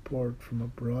powerful support from a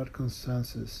broad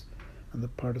consensus on the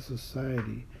part of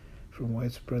society, from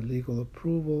widespread legal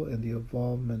approval and the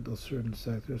involvement of certain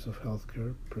sectors of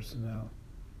healthcare personnel.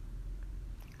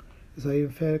 As I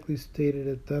emphatically stated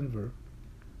at Denver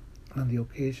on the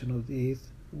occasion of the 8th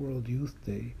World Youth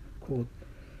Day, quote,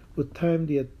 with time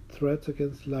the threats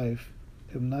against life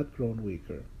have not grown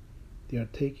weaker. They are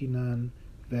taking on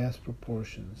vast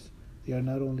proportions. They are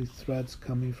not only threats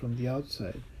coming from the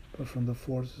outside, but from the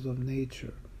forces of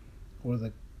nature, or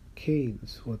the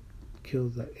Cains who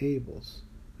killed the Abels.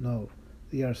 No,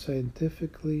 they are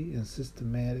scientifically and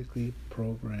systematically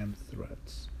programmed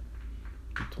threats.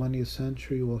 The 20th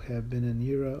century will have been an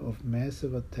era of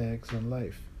massive attacks on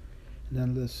life, an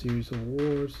endless series of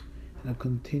wars, and a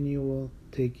continual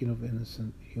taking of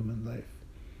innocent human life.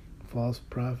 False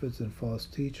prophets and false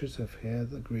teachers have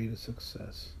had the greatest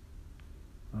success.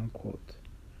 Unquote.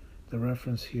 The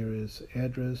reference here is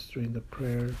addressed during the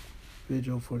prayer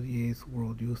vigil for the 8th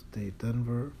World Youth Day,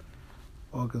 Denver,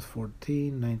 August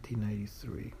 14,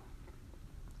 1993.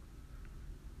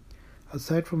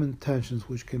 Aside from intentions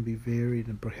which can be varied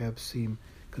and perhaps seem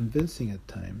convincing at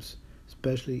times,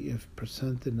 especially if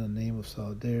presented in the name of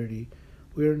solidarity,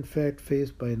 we are in fact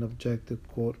faced by an objective,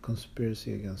 quote,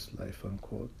 conspiracy against life,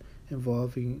 unquote,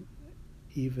 involving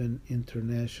even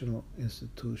international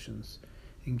institutions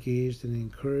engaged in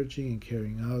encouraging and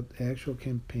carrying out actual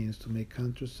campaigns to make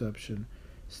contraception,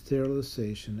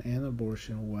 sterilization, and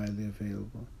abortion widely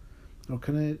available. Nor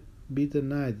can it be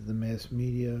denied that the mass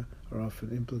media are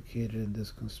often implicated in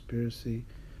this conspiracy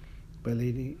by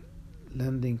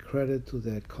lending credit to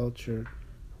that culture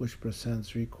which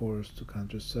presents recourse to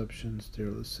contraception,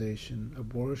 sterilization,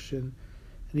 abortion,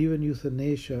 and even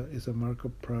euthanasia as a mark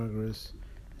of progress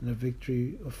and a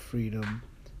victory of freedom,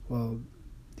 while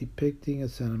depicting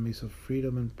as enemies of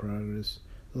freedom and progress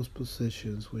those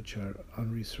positions which are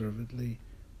unreservedly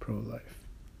pro-life.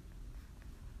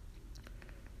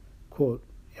 Quote,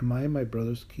 am I my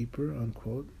brother's keeper?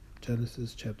 Unquote.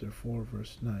 Genesis chapter 4,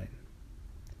 verse 9.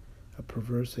 a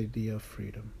perverse idea of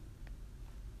freedom.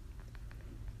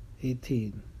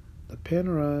 18. The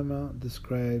panorama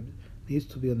described needs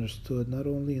to be understood not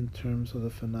only in terms of the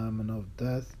phenomena of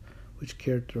death which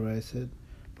characterize it,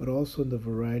 but also in the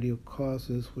variety of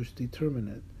causes which determine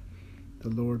it. The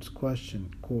Lord's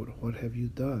question, quote, "What have you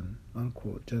done?"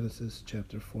 unquote, Genesis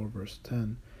chapter 4, verse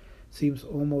 10, seems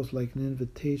almost like an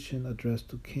invitation addressed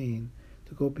to Cain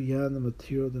to go beyond the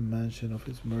material dimension of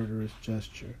his murderous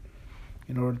gesture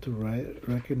in order to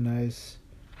recognize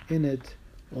in it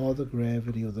all the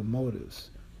gravity of the motives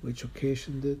which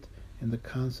occasioned it and the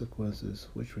consequences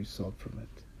which result from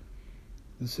it.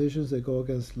 Decisions that go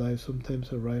against life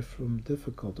sometimes arise from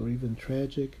difficult or even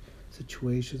tragic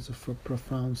situations of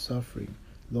profound suffering,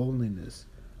 loneliness,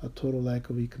 a total lack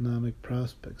of economic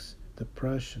prospects,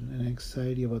 depression, and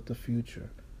anxiety about the future.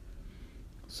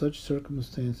 Such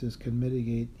circumstances can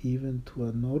mitigate, even to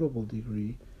a notable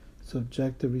degree,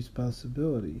 subjective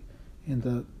responsibility and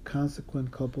the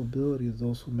consequent culpability of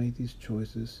those who make these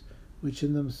choices, which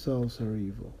in themselves are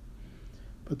evil.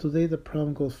 But today the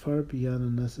problem goes far beyond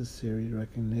a necessary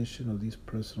recognition of these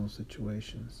personal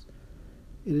situations.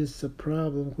 It is a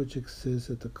problem which exists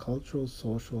at the cultural,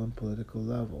 social, and political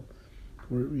level,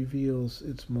 where it reveals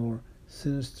its more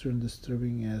sinister and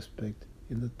disturbing aspect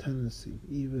in the tendency,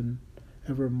 even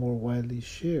ever more widely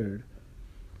shared,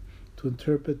 to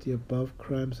interpret the above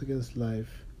crimes against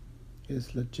life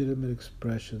as legitimate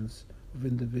expressions of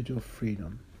individual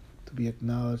freedom, to be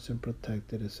acknowledged and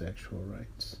protected as actual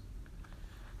rights.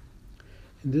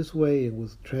 In this way, and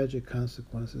with tragic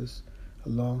consequences, a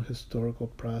long historical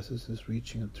process is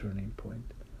reaching a turning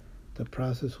point. The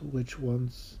process which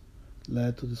once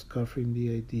led to discovering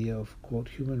the idea of, quote,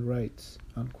 human rights,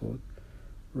 unquote,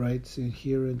 rights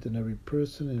inherent in every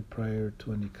person and prior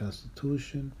to any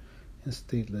constitution and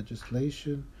state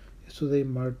legislation, is today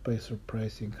marked by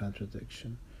surprising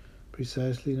contradiction.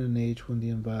 Precisely in an age when the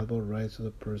inviolable rights of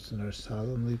the person are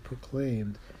solemnly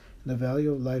proclaimed and the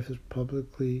value of life is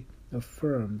publicly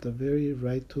affirmed, the very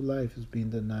right to life is being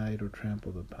denied or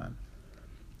trampled upon,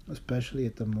 especially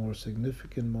at the more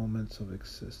significant moments of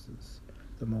existence,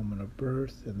 the moment of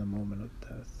birth and the moment of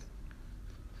death.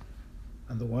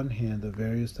 On the one hand, the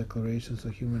various declarations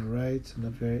of human rights and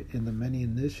the many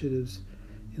initiatives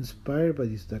inspired by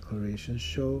these declarations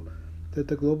show that at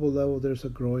the global level there's a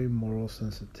growing moral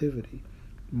sensitivity,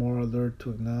 more alert to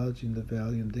acknowledging the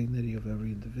value and dignity of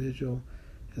every individual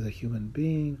as a human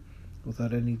being,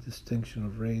 without any distinction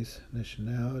of race,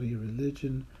 nationality,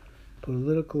 religion,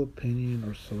 political opinion,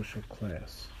 or social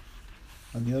class.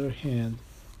 On the other hand,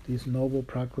 these noble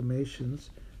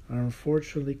proclamations are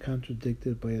unfortunately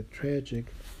contradicted by a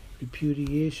tragic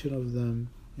repudiation of them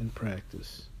in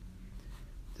practice.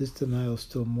 This denial is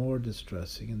still more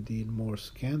distressing, indeed more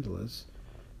scandalous,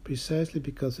 precisely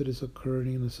because it is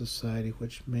occurring in a society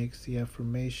which makes the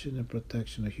affirmation and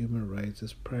protection of human rights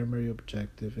its primary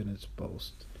objective in its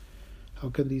boast. How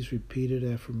can these repeated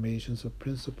affirmations of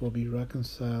principle be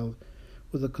reconciled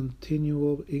with a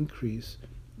continual increase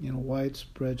in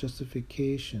widespread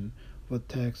justification of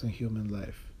attacks on human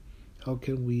life? How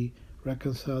can we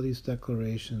reconcile these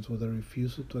declarations with a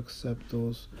refusal to accept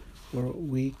those who are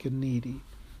weak and needy,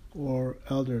 or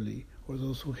elderly, or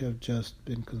those who have just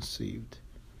been conceived?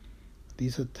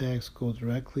 These attacks go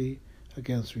directly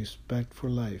against respect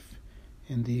for life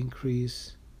and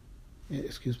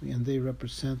and they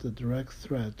represent a direct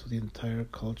threat to the entire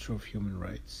culture of human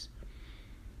rights.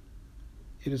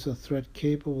 It is a threat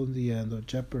capable in the end of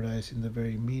jeopardizing the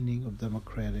very meaning of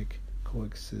democratic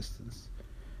coexistence.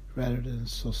 Rather than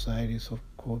societies of,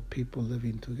 quote, people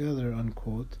living together,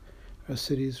 unquote, our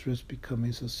cities risk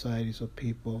becoming societies of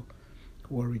people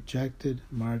who are rejected,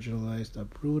 marginalized,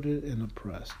 uprooted, and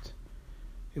oppressed.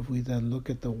 If we then look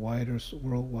at the wider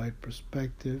worldwide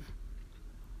perspective,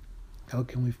 how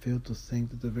can we fail to think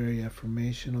that the very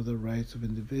affirmation of the rights of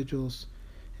individuals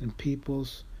and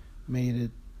peoples made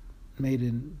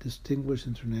in distinguished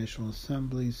international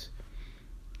assemblies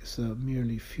is a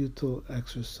merely futile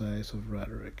exercise of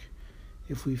rhetoric?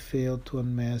 If we fail to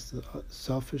unmask the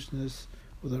selfishness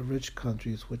of the rich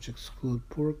countries which exclude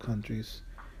poor countries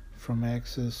from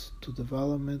access to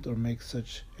development or make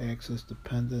such access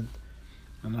dependent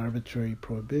on arbitrary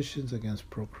prohibitions against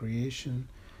procreation,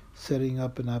 setting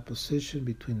up an opposition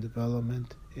between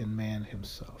development and man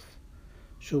himself?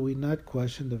 Should we not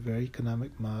question the very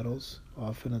economic models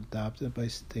often adopted by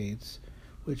states,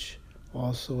 which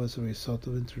also, as a result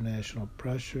of international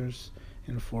pressures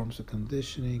and forms of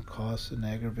conditioning, cause and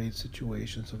aggravate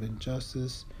situations of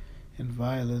injustice and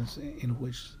violence in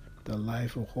which the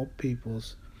life of whole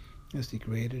peoples is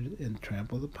degraded and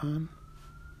trampled upon?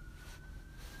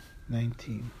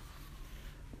 19.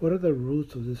 What are the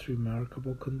roots of this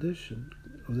remarkable condition,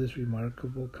 of this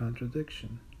remarkable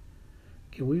contradiction?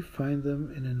 Can we find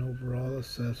them in an overall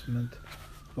assessment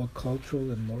of a cultural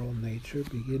and moral nature,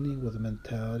 beginning with a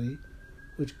mentality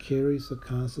which carries the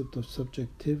concept of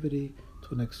subjectivity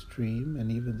to an extreme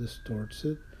and even distorts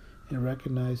it, and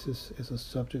recognizes as a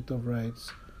subject of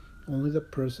rights only the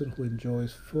person who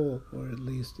enjoys full or at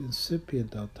least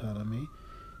incipient autonomy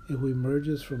and who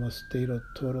emerges from a state of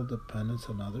total dependence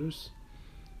on others?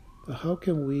 But how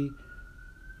can we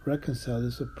reconcile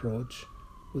this approach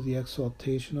with the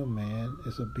exaltation of man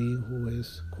as a being who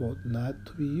is, quote, not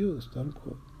to be used,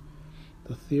 unquote?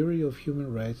 The theory of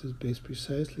human rights is based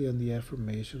precisely on the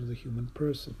affirmation of the human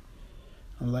person.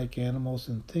 Unlike animals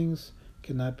and things,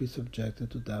 cannot be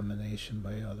subjected to domination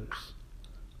by others.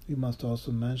 We must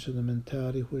also mention the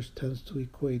mentality which tends to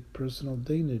equate personal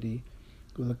dignity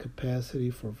with the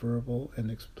capacity for verbal and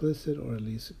explicit, or at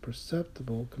least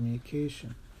perceptible,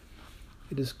 communication.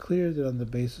 It is clear that on the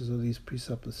basis of these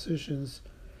presuppositions,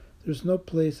 there is no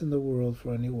place in the world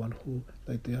for anyone who,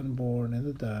 like the unborn and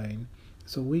the dying,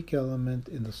 is a weak element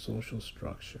in the social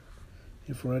structure,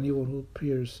 and for anyone who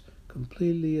appears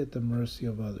completely at the mercy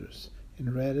of others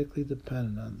and radically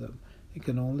dependent on them, and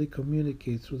can only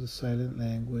communicate through the silent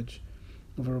language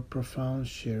of a profound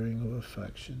sharing of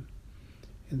affection.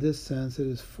 In this sense, it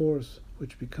is force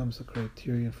which becomes a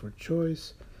criterion for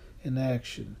choice and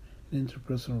action in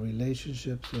interpersonal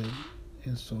relationships and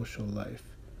in social life.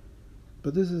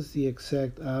 But this is the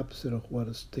exact opposite of what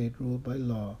a state ruled by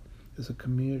law is, a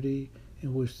community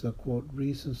in which the, quote,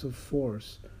 reasons of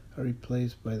force are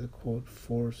replaced by the, quote,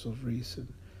 force of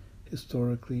reason,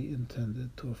 historically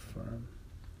intended to affirm.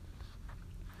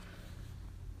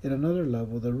 At another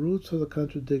level, the roots of the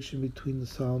contradiction between the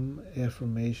solemn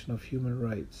affirmation of human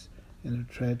rights and their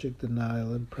tragic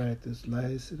denial in practice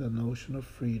lies in a notion of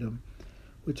freedom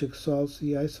which exalts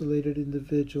the isolated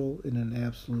individual in an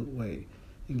absolute way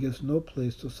and gives no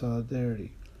place to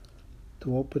solidarity,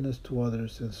 to openness to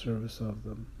others and service of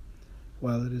them.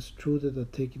 While it is true that the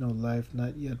taking of life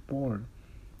not yet born,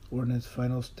 or in its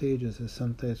final stages, is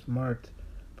sometimes marked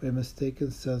by a mistaken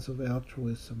sense of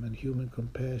altruism and human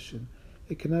compassion,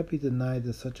 it cannot be denied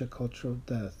that such a culture of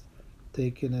death,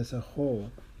 taken as a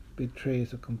whole,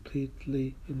 betrays a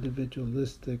completely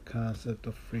individualistic concept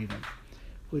of freedom,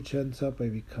 which ends up by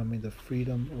becoming the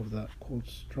freedom of the, quote,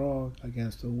 strong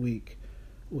against the weak,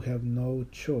 who have no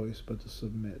choice but to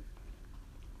submit.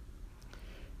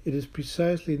 It is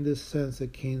precisely in this sense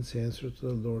that Cain's answer to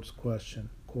the Lord's question,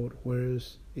 quote, where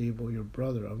is Abel your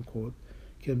brother, unquote,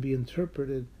 can be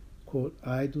interpreted, quote,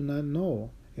 I do not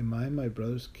know, am I my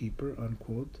brother's keeper,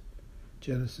 unquote,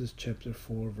 Genesis chapter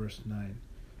 4, verse 9.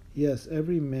 Yes,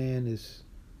 every man is,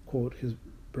 quote, his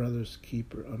brother's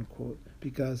keeper, unquote,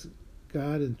 because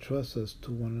God entrusts us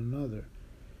to one another.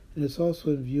 And it's also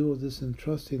in view of this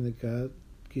entrusting that God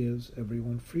gives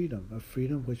everyone freedom, a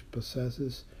freedom which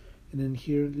possesses an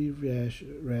inherently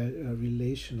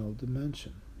relational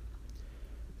dimension.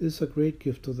 This is a great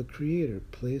gift of the Creator,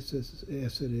 placed as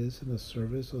it is in the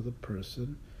service of the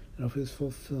person and of his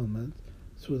fulfillment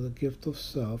through the gift of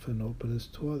self and openness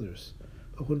to others.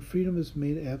 But when freedom is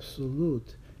made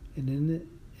absolute and in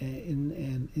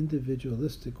an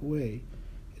individualistic way,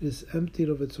 it is emptied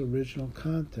of its original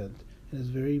content, and its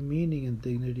very meaning and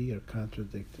dignity are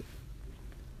contradicted.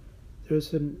 There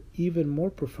is an even more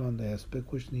profound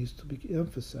aspect which needs to be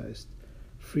emphasized.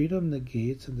 Freedom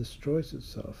negates and destroys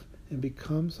itself, and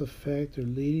becomes a factor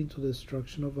leading to the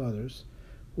destruction of others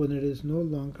when it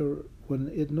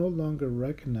no longer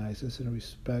recognizes and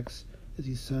respects its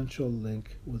essential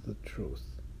link with the truth.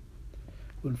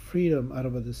 When freedom, out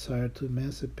of a desire to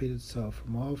emancipate itself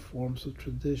from all forms of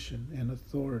tradition and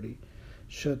authority,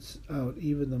 shuts out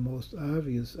even the most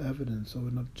obvious evidence of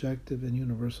an objective and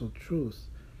universal truth,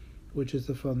 which is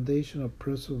the foundation of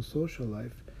personal and social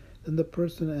life, then the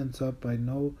person ends up by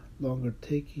no longer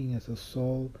taking as a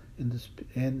sole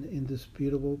and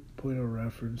indisputable point of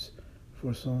reference for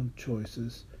his own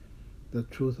choices the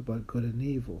truth about good and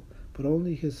evil, but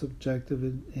only his subjective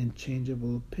and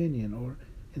changeable opinion, or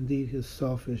indeed his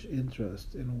selfish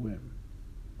interest and whim.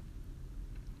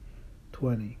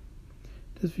 20.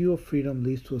 This view of freedom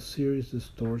leads to a serious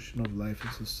distortion of life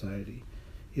in society.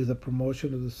 If the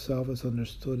promotion of the self is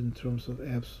understood in terms of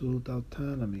absolute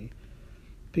autonomy,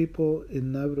 people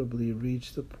inevitably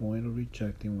reach the point of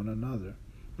rejecting one another.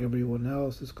 Everyone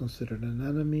else is considered an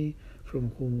enemy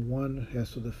from whom one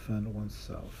has to defend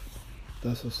oneself.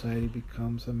 Thus society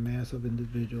becomes a mass of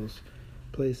individuals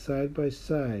placed side by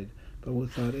side, but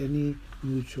without any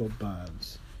mutual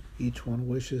bonds. Each one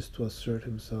wishes to assert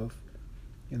himself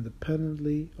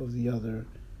independently of the other,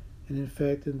 and in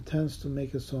fact intends to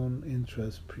make its own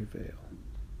interests prevail.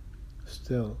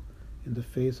 Still, in the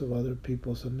face of other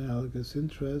people's analogous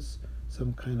interests,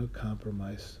 some kind of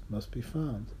compromise must be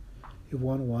found if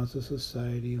one wants a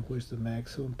society in which the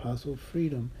maximum possible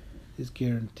freedom is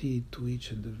guaranteed to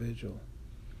each individual.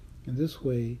 In this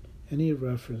way, any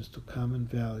reference to common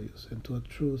values and to a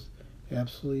truth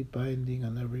absolutely binding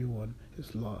on everyone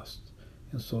is lost,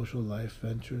 and social life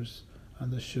ventures on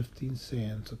the shifting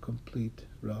sands of complete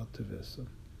relativism.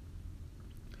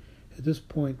 At this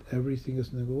point, everything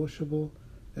is negotiable,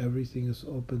 everything is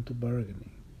open to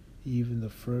bargaining, even the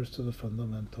first of the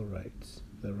fundamental rights,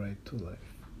 the right to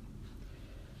life.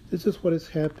 This is what is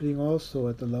happening also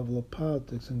at the level of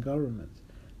politics and government.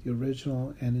 The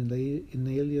original and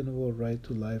inalienable right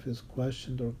to life is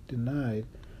questioned or denied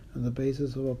on the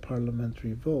basis of a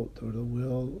parliamentary vote or the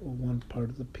will of one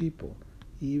part of the people,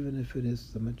 even if it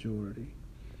is the majority.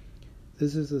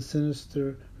 This is a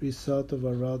sinister result of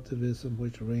a relativism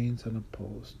which reigns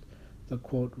unopposed. The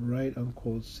quote, right,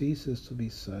 unquote, ceases to be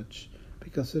such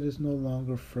because it is no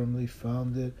longer firmly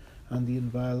founded on the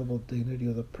inviolable dignity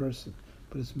of the person,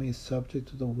 but is made subject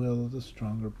to the will of the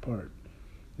stronger part.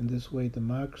 In this way,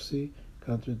 democracy,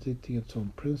 contradicting its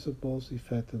own principles,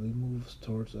 effectively moves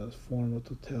towards a form of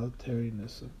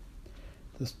totalitarianism.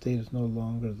 The state is no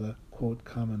longer the, quote,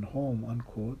 common home,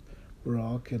 unquote, where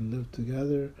all can live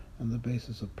together on the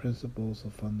basis of principles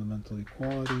of fundamental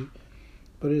equality,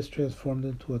 but it is transformed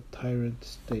into a tyrant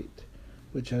state,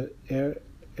 which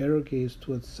arrogates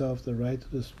to itself the right to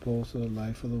dispose of the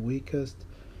life of the weakest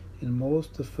and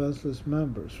most defenseless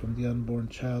members, from the unborn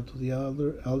child to the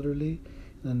elderly,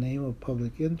 in the name of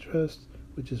public interest,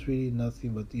 which is really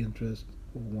nothing but the interest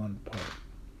of one part.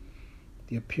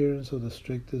 The appearance of the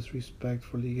strictest respect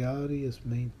for legality is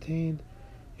maintained,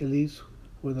 at least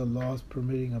when the laws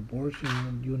permitting abortion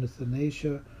and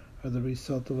euthanasia are the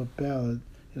result of a ballot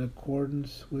in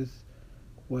accordance with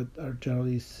what are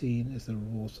generally seen as the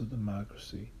rules of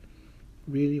democracy.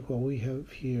 Really, what we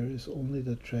have here is only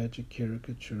the tragic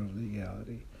caricature of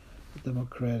legality. The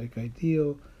democratic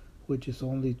ideal, which is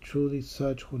only truly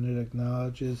such when it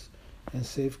acknowledges and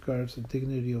safeguards the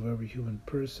dignity of every human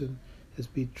person, is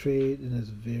betrayed in its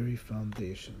very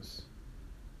foundations.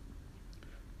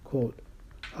 Quote,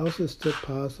 how is it still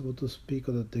possible to speak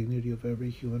of the dignity of every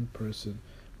human person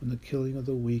when the killing of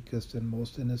the weakest and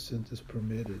most innocent is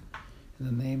permitted, in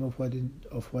the name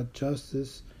of what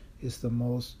justice is the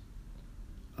most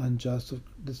unjust of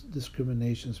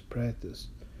discriminations practiced?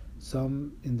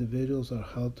 Some individuals are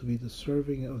held to be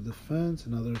deserving of defense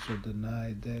and others are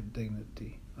denied that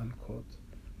dignity, unquote.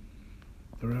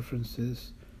 The reference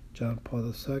is John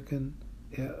Paul II,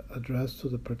 addressed to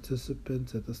the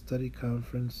participants at the study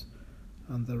conference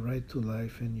on the right to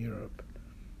life in Europe,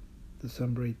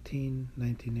 December 18,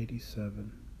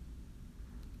 1987,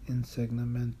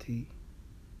 Insegnamenti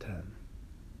 10.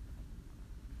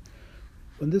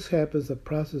 When this happens, the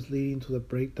process leading to the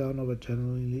breakdown of a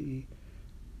genuinely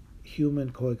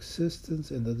human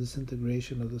coexistence and the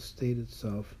disintegration of the state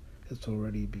itself has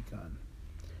already begun.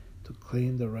 To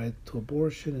claim the right to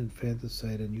abortion,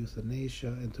 infanticide, and euthanasia,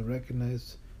 and to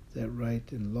recognize that right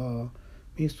in law,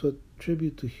 means to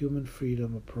attribute to human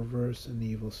freedom a perverse and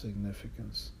evil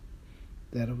significance,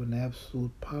 that of an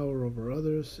absolute power over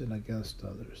others and against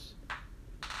others.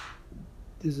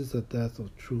 This is the death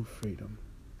of true freedom.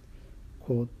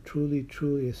 Quote, truly,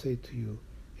 truly, I say to you,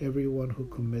 everyone who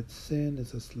commits sin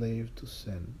is a slave to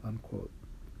sin, unquote.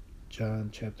 John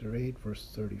chapter 8, verse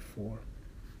 34.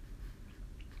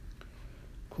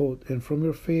 Quote, and from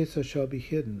your face I shall be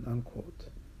hidden, unquote.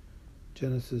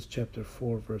 Genesis chapter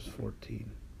 4, verse 14.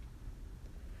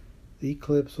 The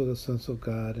eclipse of the sons of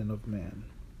God and of man.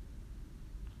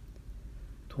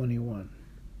 21.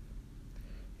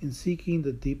 In seeking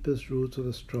the deepest roots of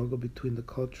the struggle between the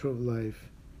culture of life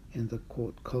and the,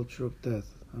 quote, culture of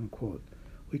death, unquote,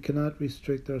 we cannot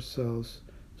restrict ourselves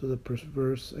to the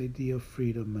perverse idea of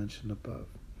freedom mentioned above.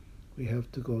 We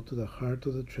have to go to the heart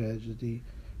of the tragedy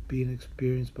being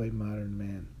experienced by modern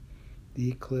man, the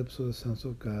eclipse of the sons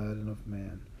of God and of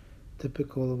man,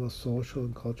 typical of a social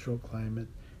and cultural climate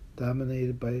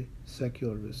dominated by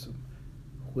secularism,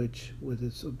 which, with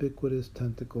its ubiquitous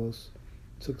tentacles,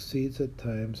 succeeds at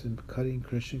times in putting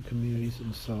Christian communities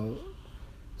themselves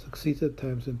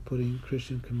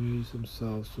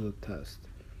to the test.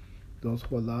 Those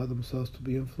who allow themselves to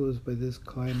be influenced by this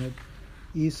climate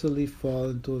easily fall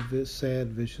into a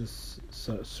sad, vicious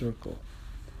circle.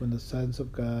 When the sense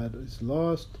of God is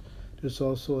lost, there's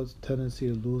also a tendency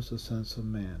to lose the sense of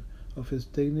man, of his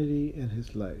dignity and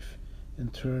his life. In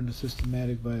turn, the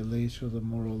systematic violation of the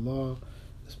moral law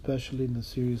especially in the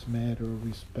serious matter of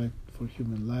respect for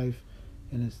human life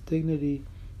and its dignity,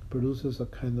 produces a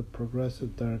kind of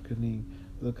progressive darkening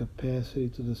of the capacity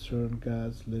to discern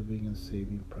God's living and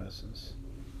saving presence.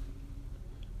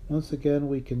 Once again,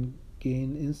 we can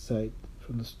gain insight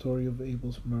from the story of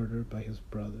Abel's murder by his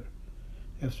brother.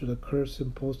 After the curse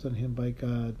imposed on him by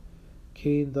God,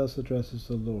 Cain thus addresses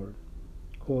the Lord,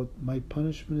 quote, "My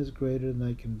punishment is greater than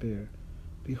I can bear.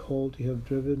 Behold, you have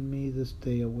driven me this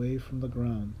day away from the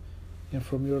ground, and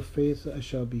from your face I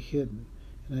shall be hidden,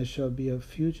 and I shall be a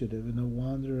fugitive and a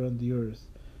wanderer on the earth,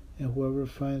 and whoever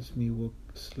finds me will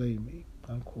slay me."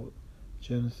 Unquote.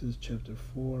 Genesis chapter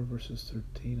 4, verses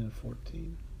 13 and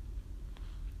 14.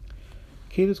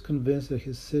 Cain is convinced that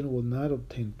his sin will not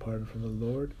obtain pardon from the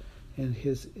Lord, and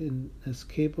his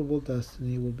inescapable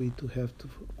destiny will be to have to,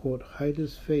 quote, "hide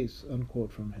his face,"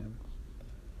 unquote, from him.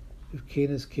 If Cain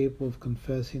is capable of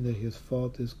confessing that his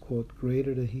fault is, quote,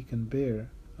 "greater than he can bear,"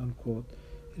 unquote,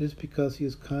 it is because he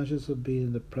is conscious of being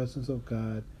in the presence of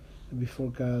God and before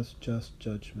God's just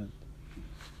judgment.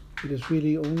 It is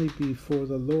really only before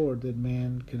the Lord that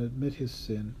man can admit his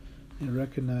sin and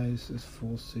recognize its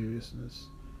full seriousness.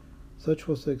 Such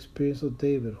was the experience of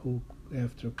David, who,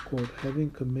 after, quote, "having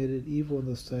committed evil in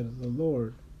the sight of the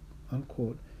Lord,"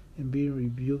 unquote, and being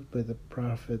rebuked by the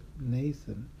prophet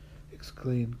Nathan,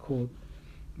 exclaimed, quote,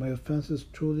 "My offenses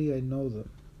truly I know them.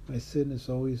 My sin is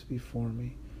always before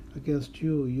me. Against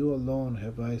you, you alone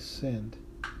have I sinned.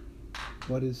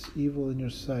 What is evil in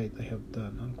your sight I have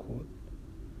done," unquote.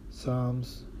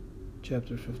 Psalms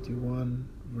chapter 51,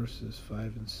 verses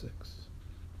 5 and 6.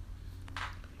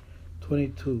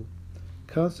 22.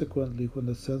 Consequently, when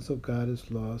the sense of God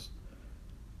is lost,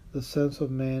 the sense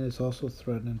of man is also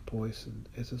threatened and poisoned,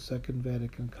 as the Second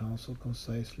Vatican Council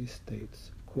concisely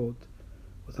states, quote,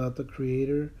 "Without the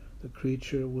Creator, the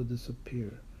creature would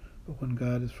disappear, but when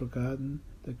God is forgotten,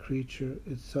 the creature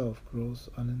itself grows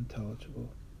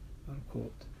unintelligible,"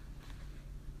 unquote.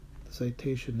 The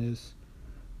citation is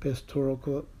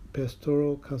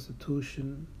Pastoral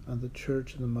Constitution on the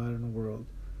Church in the Modern World,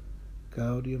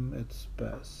 Gaudium et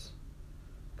Spes.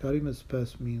 Gaudium et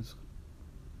Spes means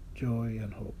joy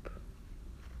and hope.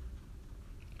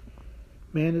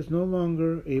 Man is no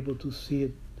longer able to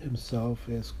see himself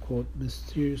as, quote,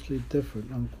 "mysteriously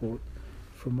different," unquote,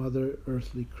 from other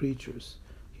earthly creatures.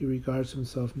 He regards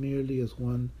himself merely as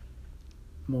one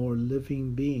more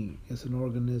living being, as an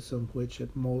organism which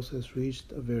at most has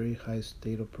reached a very high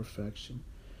state of perfection.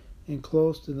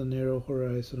 Enclosed in the narrow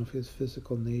horizon of his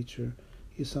physical nature,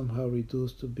 he is somehow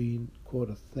reduced to being, quote,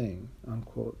 "a thing,"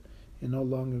 unquote, and no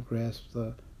longer grasps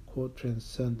the, quote,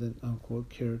 "transcendent," unquote,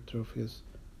 character of his,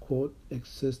 quote,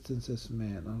 "existence as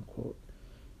man," unquote.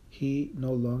 He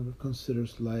no longer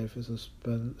considers life as a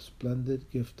splendid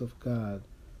gift of God,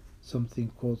 something,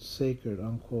 quote, "sacred,"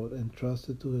 unquote,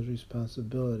 entrusted to his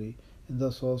responsibility, and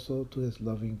thus also to his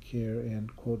loving care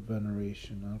and, quote,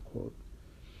 "veneration," unquote.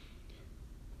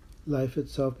 Life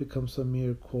itself becomes a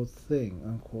mere, quote, "thing,"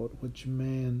 unquote, which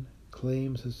man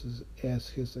claims as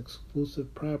his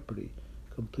exclusive property,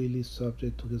 completely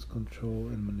subject to his control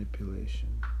and manipulation.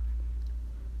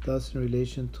 Thus, in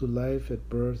relation to life at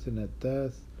birth and at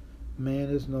death, man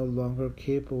is no longer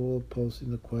capable of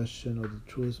posing the question of the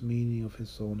truest meaning of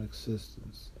his own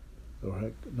existence,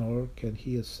 nor can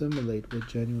he assimilate with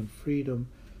genuine freedom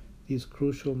these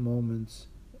crucial moments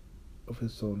of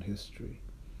his own history.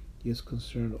 He is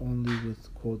concerned only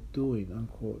with, quote, "doing,"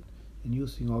 unquote, and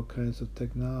using all kinds of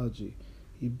technology.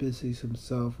 He busies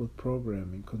himself with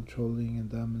programming, controlling and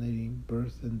dominating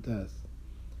birth and death.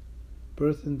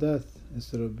 Birth and death,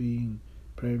 instead of being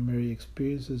primary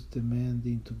experiences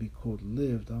demanding to be, quote,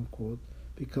 "lived," unquote,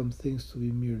 become things to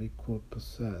be merely, quote,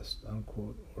 "possessed,"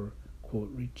 unquote, or,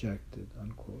 quote, "rejected,"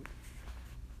 unquote.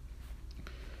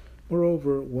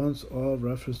 Moreover, once all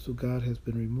reference to God has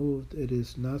been removed, it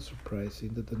is not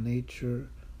surprising that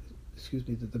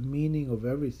the meaning of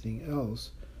everything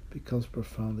else becomes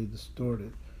profoundly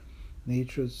distorted.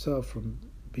 Nature itself, from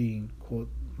being, quote,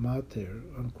 "mater,"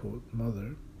 unquote,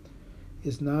 "mother,"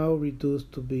 is now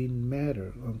reduced to being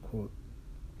matter, unquote,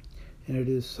 and it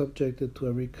is subjected to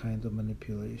every kind of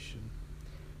manipulation.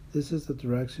 This is the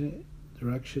direction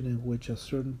in which a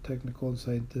certain technical and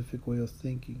scientific way of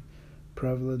thinking,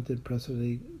 prevalent in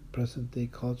present-day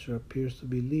culture, appears to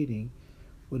be leading,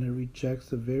 when it rejects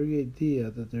the very idea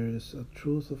that there is a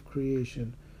truth of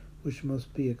creation which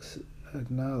must be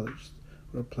acknowledged,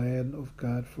 or a plan of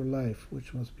God for life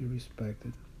which must be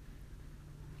respected.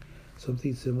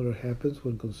 Something similar happens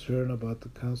when concern about the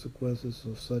consequences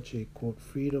of such a, quote,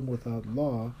 "freedom without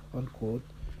law," unquote,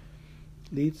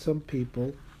 leads some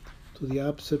people to the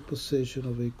opposite position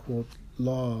of a, quote,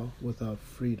 law without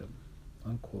freedom,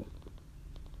 unquote.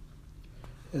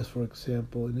 As for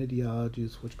example, in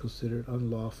ideologies which consider it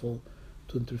unlawful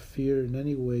to interfere in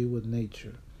any way with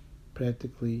nature,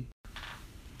 practically.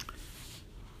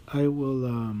 I will,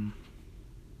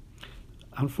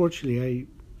 unfortunately,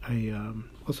 I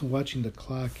wasn't watching the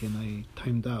clock and I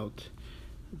timed out.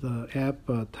 The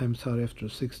app times out after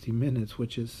 60 minutes,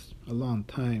 which is a long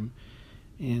time,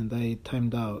 and I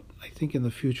timed out. I think in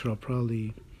the future I'll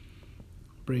probably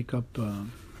break up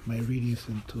my readings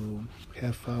into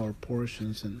half-hour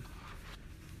portions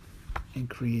and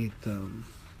create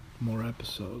more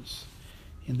episodes.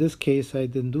 In this case, I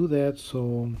didn't do that,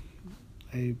 so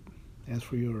I ask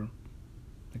for your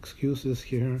excuses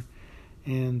here,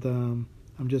 and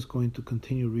I'm just going to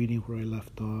continue reading where I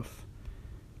left off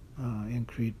and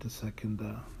create the second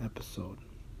episode.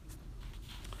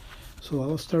 So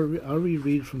I'll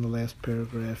reread from the last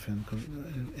paragraph and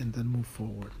then move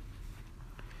forward.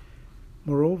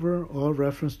 Moreover, all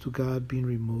reference to God being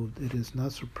removed, it is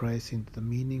not surprising that the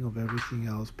meaning of everything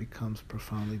else becomes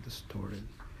profoundly distorted.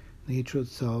 Nature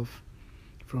itself,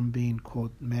 from being,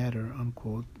 quote, matter,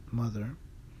 unquote, mother,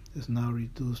 is now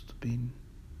reduced to being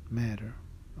matter,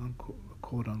 unquote,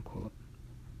 quote, unquote.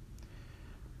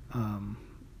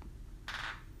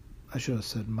 I should have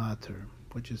said mater,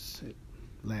 which is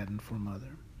Latin for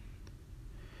mother.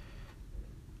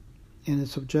 And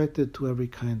it's subjected to every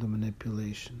kind of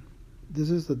manipulation. This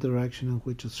is the direction in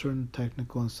which a certain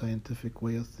technical and scientific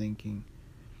way of thinking,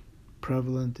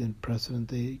 prevalent in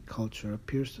present-day culture,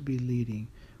 appears to be leading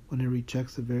when it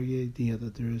rejects the very idea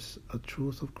that there is a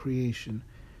truth of creation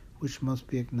which must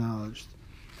be acknowledged,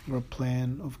 or a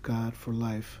plan of God for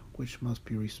life which must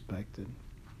be respected.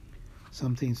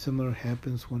 Something similar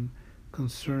happens when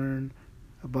concern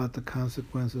about the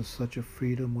consequences of such a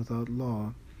freedom without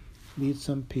law leads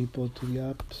some people to the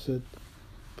opposite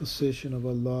position of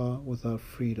a law without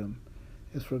freedom,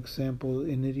 as for example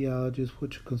in ideologies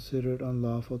which consider it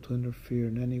unlawful to interfere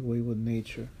in any way with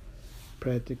nature,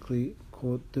 practically,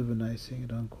 quote, divinizing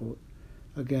it, unquote.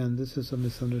 Again, this is a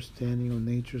misunderstanding of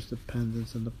nature's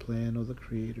dependence on the plan of the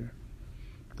Creator.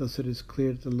 Thus it is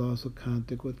clear that the loss of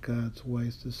contact with God's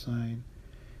wise design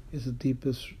is the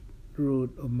deepest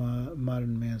root of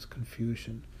modern man's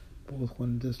confusion, both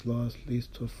when this loss leads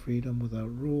to a freedom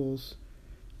without rules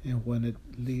and when it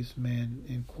leaves man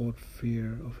in, quote,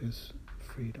 fear of his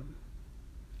freedom.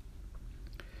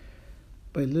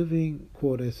 By living,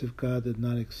 quote, as if God did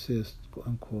not exist,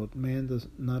 unquote, man does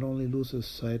not only lose his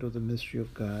sight of the mystery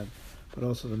of God, but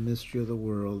also the mystery of the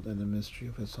world and the mystery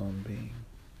of his own being.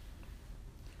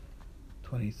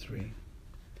 23.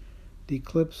 The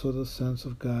eclipse of the sense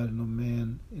of God in a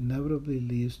man inevitably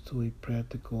leads to a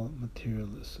practical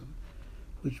materialism,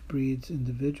 which breeds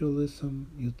individualism,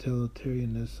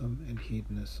 utilitarianism, and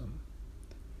hedonism.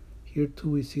 Here too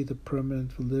we see the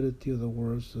permanent validity of the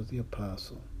words of the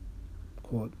apostle.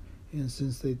 Quote, and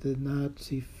since they did not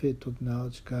see fit to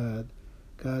acknowledge God,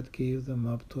 God gave them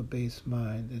up to a base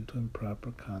mind and to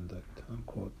improper conduct.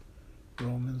 Unquote.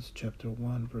 Romans chapter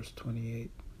 1, verse 28.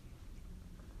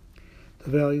 The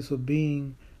values of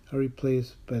being are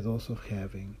replaced by those of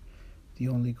having. The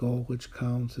only goal which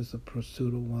counts is the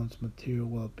pursuit of one's material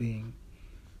well-being.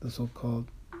 The so-called,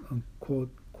 unquote,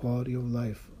 quality of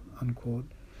life, unquote,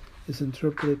 is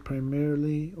interpreted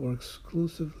primarily or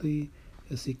exclusively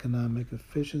as economic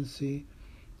efficiency,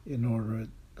 inordinate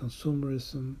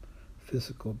consumerism,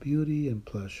 physical beauty, and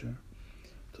pleasure,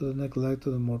 to the neglect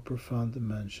of the more profound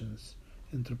dimensions,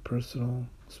 interpersonal,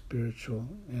 spiritual,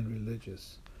 and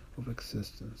religious, of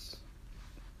existence.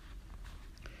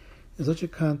 In such a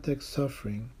context,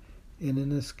 suffering, an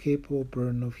inescapable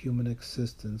burden of human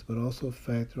existence, but also a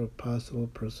factor of possible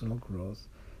personal growth,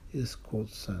 is, quote,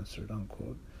 censored,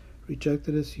 unquote,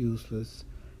 rejected as useless,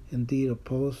 indeed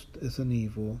opposed as an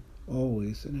evil,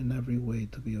 always and in every way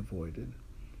to be avoided.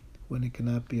 When it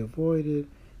cannot be avoided,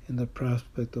 and the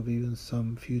prospect of even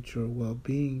some future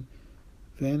well-being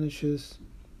vanishes,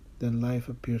 then life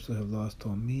appears to have lost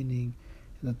all meaning,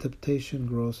 and the temptation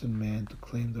grows in man to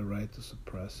claim the right to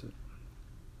suppress it.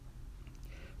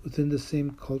 Within the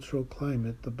same cultural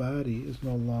climate, the body is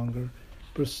no longer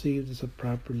perceived as a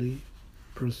properly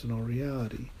personal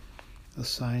reality, a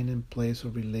sign and place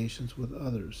of relations with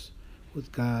others,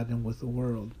 with God, and with the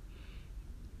world.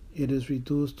 It is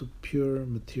reduced to pure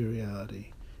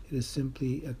materiality. It is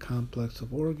simply a complex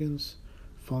of organs,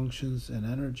 functions, and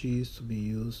energies to be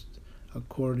used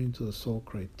according to the sole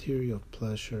criteria of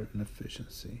pleasure and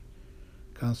efficiency.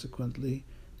 Consequently,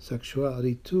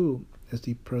 sexuality, too, is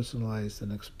depersonalized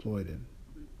and exploited.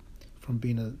 From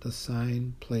being the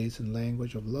sign, place, and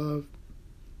language of love,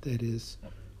 that is,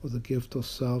 of the gift of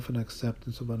self and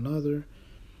acceptance of another,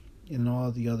 and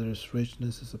all the other's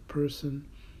richness as a person,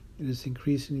 it has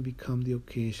increasingly become the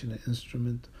occasion and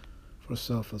instrument for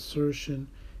self-assertion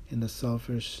and the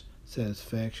selfish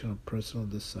satisfaction of personal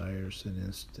desires and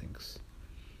instincts.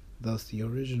 Thus, the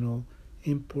original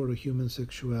import of human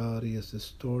sexuality is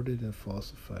distorted and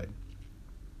falsified.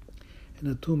 And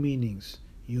the two meanings,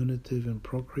 unitive and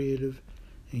procreative,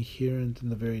 inherent in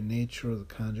the very nature of the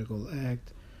conjugal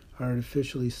act, are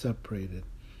artificially separated.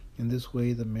 In this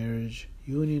way, the marriage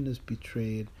union is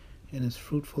betrayed, and its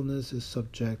fruitfulness is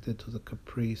subjected to the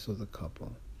caprice of the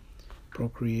couple.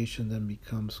 Procreation then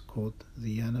becomes, quote,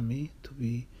 the enemy to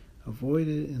be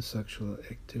avoided in sexual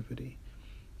activity.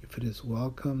 If it is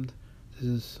welcomed, this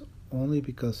is only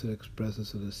because it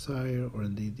expresses a desire or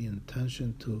indeed the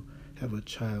intention to have a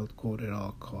child, quote, at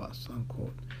all costs,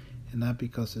 unquote, and not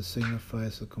because it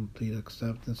signifies a complete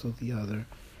acceptance of the other,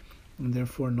 and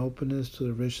therefore an openness to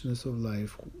the richness of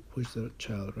life which the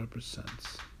child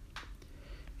represents.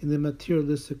 In the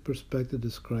materialistic perspective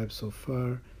described so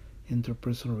far,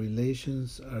 interpersonal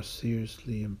relations are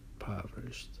seriously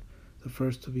impoverished. The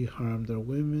first to be harmed are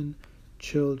women,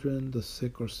 children, the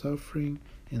sick or suffering,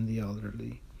 and the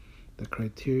elderly. The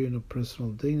criterion of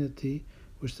personal dignity,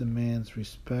 which demands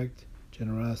respect,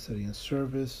 generosity, and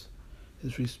service,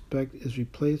 is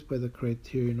replaced by the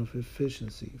criterion of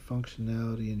efficiency,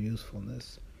 functionality, and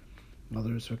usefulness.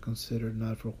 Others are considered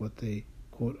not for what they,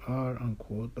 quote, are,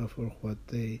 unquote, but for what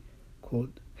they,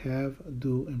 quote, have,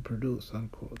 do, and produce,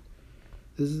 unquote.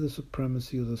 This is the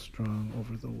supremacy of the strong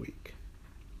over the weak.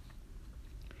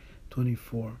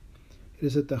 24. It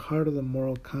is at the heart of the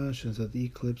moral conscience that the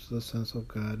eclipse of the sense of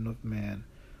God and of man,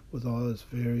 with all its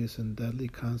various and deadly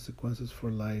consequences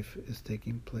for life, is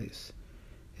taking place.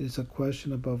 It is a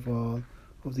question, above all,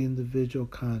 of the individual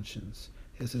conscience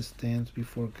as it stands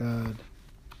before God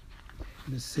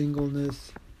in its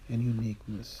singleness and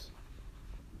uniqueness.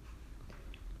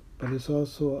 But it's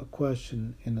also a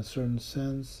question, in a certain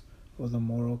sense, of the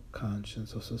moral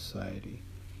conscience of society.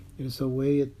 It is a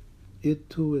way it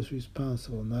too is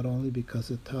responsible, not only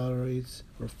because it tolerates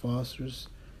or fosters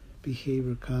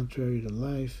behavior contrary to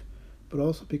life, but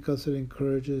also because it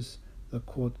encourages the,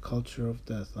 quote, culture of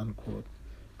death, unquote,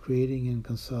 creating and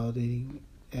consolidating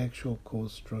actual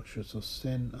code structures of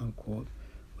sin, unquote,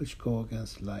 which go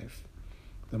against life.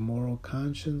 The moral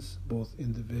conscience, both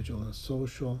individual and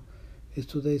social, is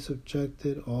today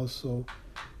subjected also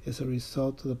as a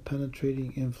result of the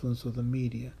penetrating influence of the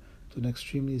media to an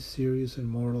extremely serious and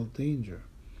mortal danger,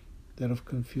 that of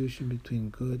confusion between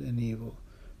good and evil,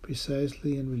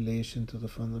 precisely in relation to the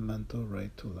fundamental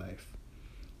right to life.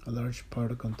 A large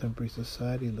part of contemporary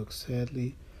society looks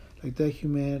sadly like that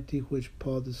humanity which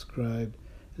Paul described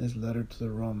in his letter to the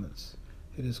Romans.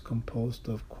 It is composed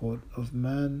of, quote, of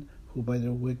men who by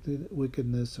their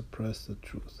wickedness suppress the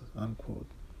truth, unquote.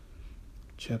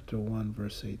 Chapter 1,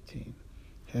 verse 18.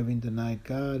 Having denied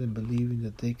God and believing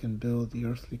that they can build the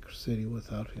earthly city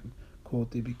without him,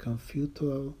 quote, they become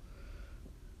futile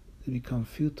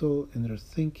in their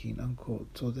thinking, unquote,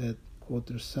 so that, quote,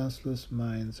 their senseless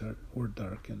minds were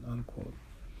darkened, unquote.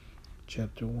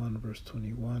 Chapter 1, verse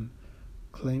 21.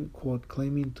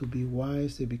 Claiming to be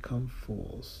wise, they become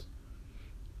fools,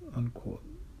 unquote.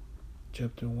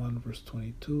 Chapter 1, verse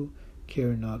 22.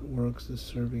 Carry not works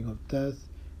deserving of death,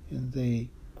 and they,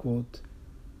 quote,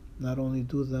 not only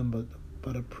do them,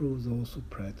 but approve those who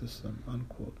practice them,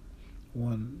 unquote.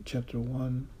 Chapter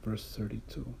 1, verse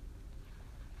 32.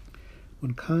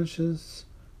 When conscience,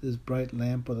 this bright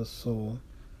lamp of the soul,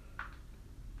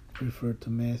 referred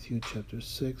to Matthew chapter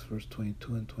 6, verse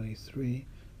 22 and 23,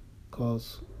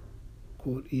 calls,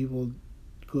 quote, evil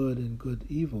good and good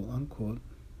evil, unquote,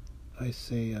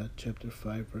 Isaiah chapter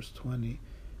 5, verse 20,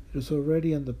 it is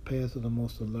already on the path of the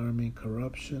most alarming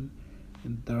corruption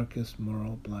and darkest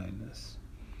moral blindness.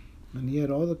 And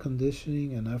yet all the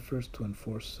conditioning and efforts to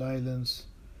enforce silence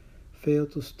fail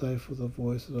to stifle the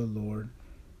voice of the Lord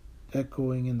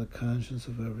echoing in the conscience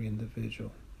of every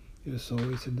individual. It is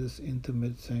always in this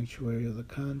intimate sanctuary of the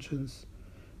conscience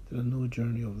that a new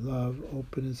journey of love,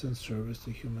 openness, and service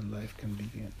to human life can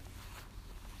begin.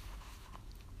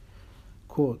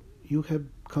 Quote, you have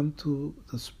come to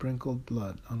the sprinkled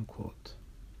blood, unquote.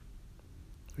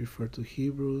 Refer to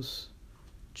Hebrews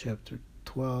chapter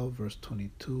 12, verse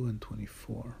 22 and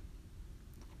 24.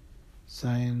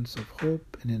 Signs of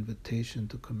hope and invitation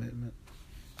to commitment.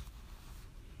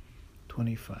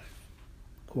 25.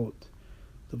 Quote,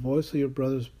 the voice of your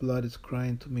brother's blood is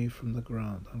crying to me from the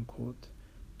ground, unquote.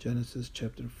 Genesis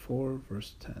chapter 4,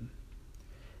 verse 10.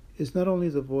 It's not only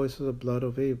the voice of the blood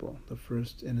of Abel, the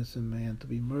first innocent man to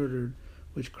be murdered,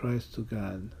 which cries to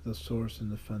God, the source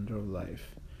and defender of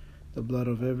life. The blood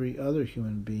of every other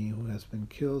human being who has been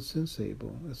killed since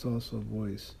Abel is also a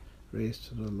voice raised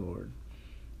to the Lord.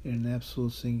 In an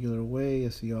absolute singular way,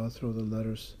 as the author of the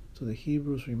letters to the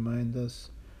Hebrews reminds us,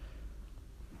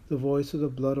 the voice of the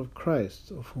blood of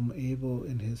Christ, of whom Abel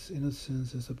in his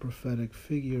innocence is a prophetic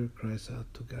figure, cries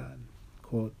out to God.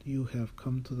 Quote, "You have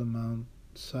come to the Mount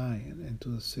Zion and to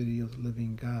the city of the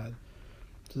living God,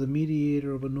 to the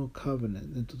mediator of a new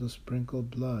covenant, and to the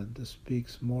sprinkled blood that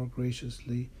speaks more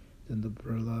graciously than the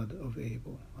blood of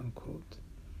Abel." Unquote.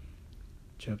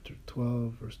 Chapter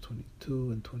 12, verse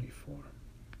 22 and 24.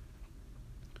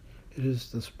 It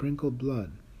is the sprinkled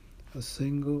blood, a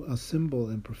symbol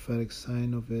and prophetic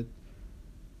sign of it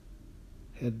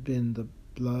had been the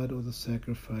blood of the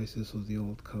sacrifices of the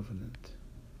Old Covenant,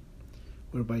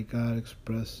 whereby God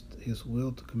expressed his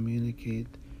will to communicate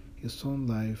his own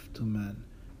life to men,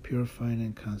 purifying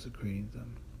and consecrating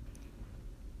them.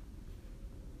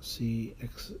 See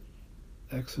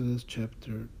Exodus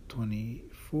chapter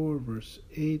 24, verse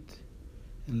 8,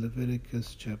 and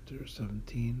Leviticus chapter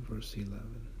 17, verse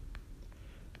 11.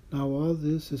 Now all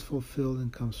this is fulfilled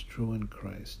and comes true in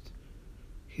Christ.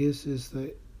 His is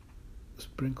the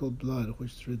sprinkled blood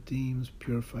which redeems,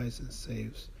 purifies, and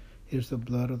saves. It is the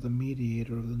blood of the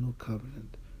mediator of the new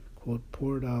covenant, quote,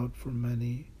 poured out for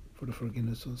many for the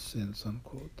forgiveness of sins,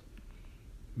 unquote.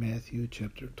 Matthew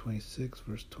chapter 26,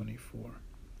 verse 24.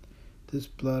 This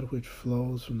blood which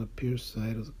flows from the pierced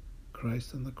side of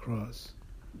Christ on the cross.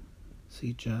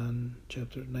 See John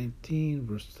chapter 19,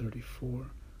 verse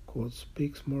 34. Quote,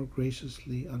 speaks more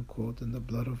graciously, unquote, than the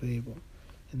blood of Abel.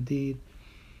 Indeed,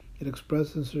 it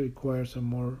expresses and requires a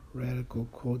more radical,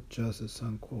 quote, justice,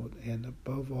 unquote, and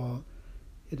above all,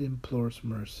 it implores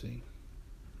mercy.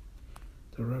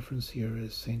 The reference here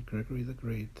is St. Gregory the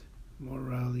Great,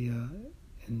 Moralia,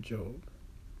 and Job.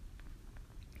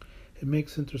 It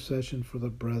makes intercession for the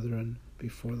brethren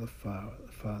before the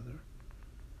Father.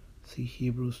 See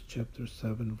Hebrews chapter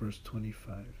 7, verse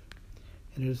 25.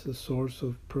 And it is the source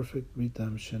of perfect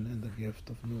redemption and the gift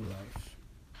of new life.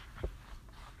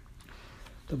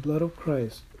 The blood of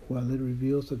Christ, while it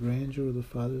reveals the grandeur of the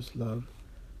Father's love,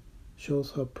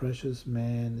 shows how precious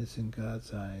man is in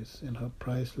God's eyes and how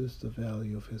priceless the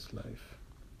value of his life.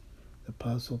 The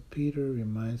Apostle Peter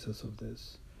reminds us of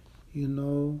this. You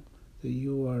know that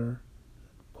you are,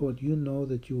 quote, you know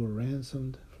that you were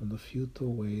ransomed from the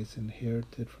futile ways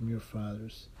inherited from your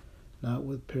fathers, not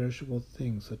with perishable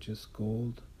things such as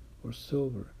gold or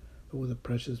silver, but with the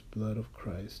precious blood of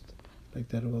Christ, like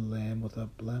that of a lamb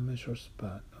without blemish or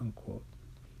spot, unquote.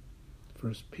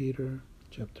 1 Peter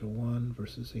chapter 1,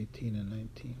 verses 18 and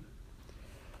 19.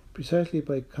 Precisely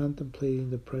by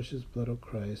contemplating the precious blood of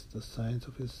Christ, the signs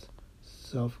of his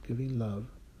self-giving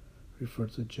love,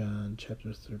 referred to John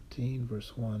chapter 13,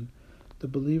 verse 1, the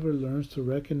believer learns to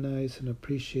recognize and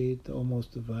appreciate the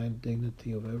almost divine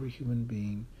dignity of every human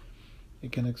being.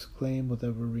 It can exclaim with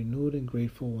ever renewed and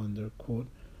grateful wonder, quote,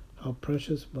 how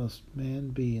precious must man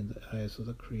be in the eyes of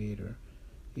the Creator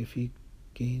if he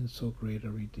gains so great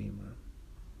a Redeemer.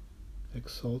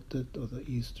 Exalted of the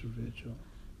Easter Vigil.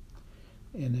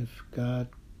 And if God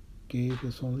gave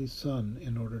his only Son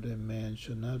in order that man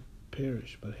should not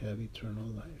perish but have eternal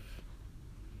life.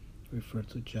 Refer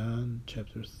to John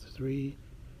chapter 3,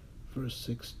 verse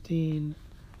 16,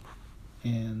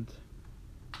 and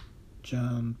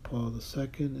John Paul II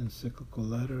encyclical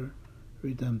letter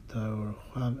Redemptor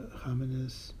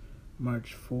Hominis,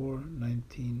 March 4,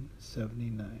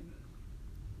 1979.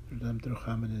 Redemptor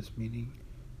Hominis meaning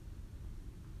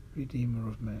Redeemer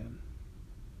of man.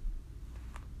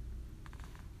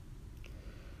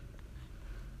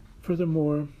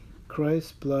 Furthermore,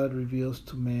 Christ's blood reveals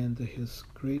to man that his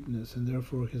greatness and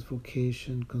therefore his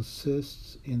vocation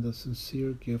consists in the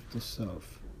sincere gift of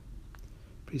self.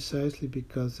 Precisely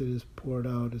because it is poured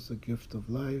out as a gift of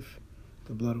life,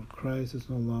 the blood of Christ is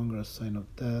no longer a sign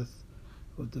of death,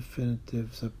 of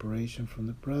definitive separation from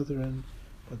the brethren,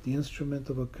 but the instrument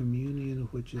of a communion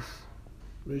which is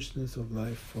richness of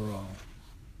life for all.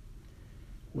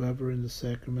 Whoever in the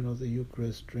sacrament of the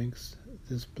Eucharist drinks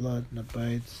this blood and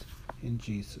abides in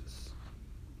Jesus,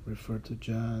 refer to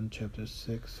John chapter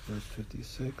 6, verse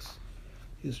 56,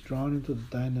 is drawn into the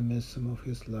dynamism of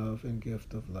his love and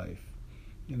gift of life,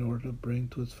 in order to bring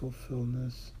to its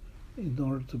fullness the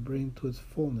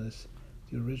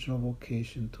original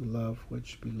vocation to love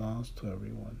which belongs to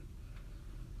everyone.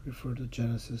 Refer to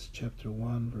Genesis chapter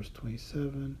 1, verse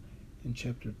 27, and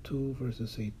chapter 2,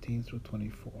 verses 18 through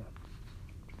 24.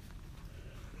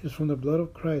 It is from the blood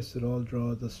of Christ that all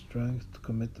draw the strength to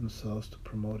commit themselves to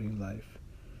promoting life.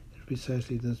 It It is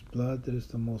precisely this blood that is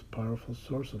the most powerful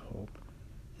source of hope.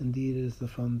 Indeed, it is the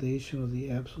foundation of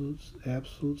the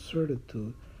absolute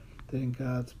certitude that in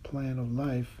God's plan of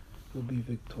life will be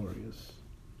victorious.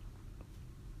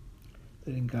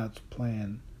 That in God's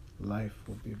plan, life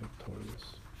will be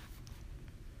victorious.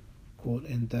 Quote,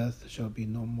 "And death shall be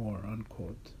no more,"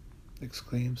 unquote,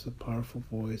 exclaims the powerful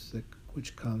voice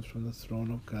which comes from the throne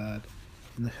of God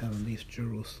in the heavenly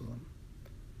Jerusalem.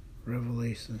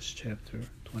 Revelations chapter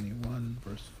 21,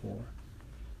 verse 4.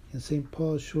 And St.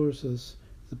 Paul assures us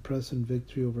the present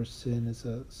victory over sin is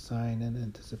a sign and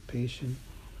anticipation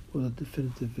of a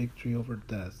definitive victory over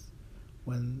death,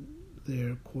 when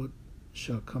there, quote,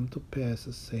 "shall come to pass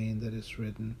a saying that is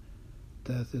written,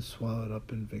 death is swallowed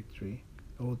up in victory.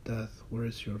 O death, where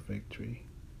is your victory?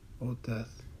 O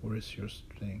death, where is your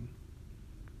sting?"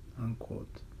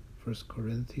 Unquote. 1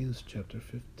 Corinthians chapter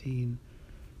 15,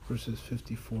 verses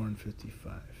 54 and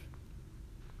 55.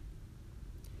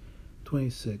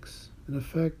 26. In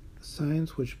effect,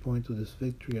 signs which point to this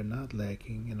victory are not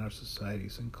lacking in our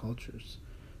societies and cultures,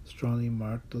 strongly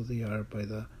marked though they are by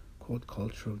the, quote,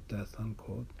 "culture of death,"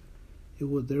 unquote. It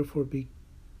would therefore be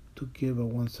to give a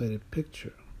one-sided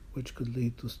picture, which could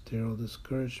lead to sterile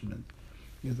discouragement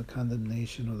if the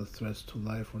condemnation of the threats to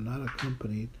life were not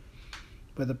accompanied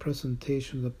by the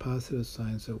presentation of the positive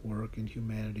signs at work in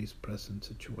humanity's present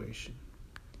situation.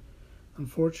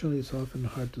 Unfortunately, it's often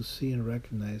hard to see and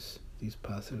recognize these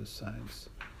positive signs,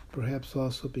 perhaps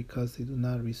also because they do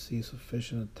not receive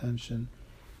sufficient attention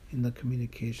in the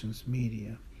communications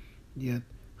media. Yet,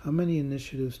 how many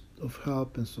initiatives of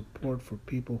help and support for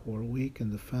people who are weak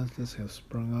and defenseless have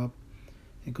sprung up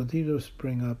and continue to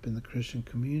spring up in the Christian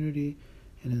community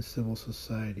and in civil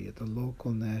society at the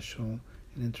local, national,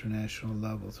 and international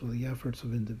level through the efforts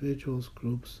of individuals,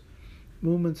 groups,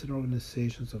 movements, and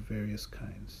organizations of various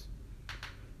kinds.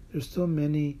 There are still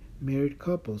many married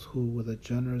couples who, with a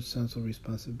generous sense of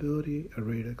responsibility, are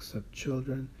ready to accept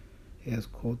children as,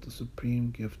 quote, "the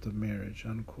supreme gift of marriage,"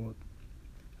 unquote.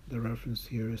 The reference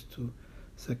here is to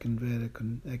Second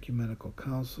Vatican Ecumenical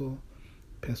Council,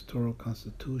 Pastoral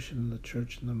Constitution of the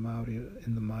Church in the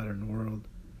modern world,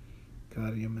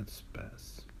 Gaudium et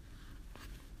Spes.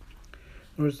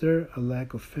 Nor is there a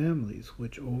lack of families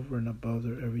which, over and above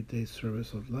their everyday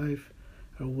service of life,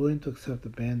 are willing to accept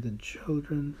abandoned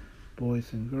children,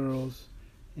 boys and girls,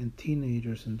 and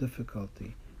teenagers in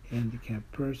difficulty,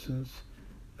 handicapped persons,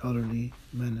 elderly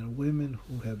men and women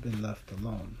who have been left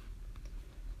alone.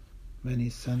 Many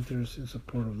centers in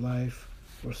support of life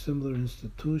or similar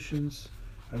institutions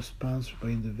are sponsored by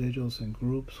individuals and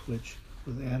groups which,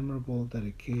 with admirable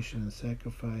dedication and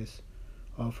sacrifice,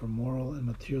 offer moral and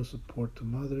material support to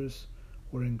mothers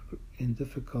who are in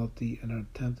difficulty and are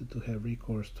tempted to have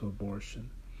recourse to abortion.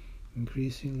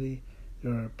 Increasingly,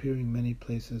 there are appearing in many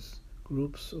places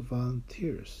groups of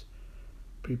volunteers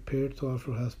prepared to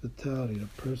offer hospitality to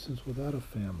persons without a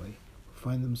family who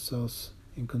find themselves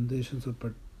in conditions of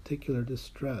particular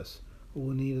distress or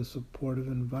who need a supportive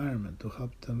environment to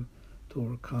help them to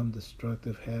overcome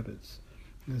destructive habits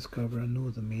and discover anew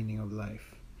the meaning of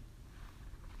life.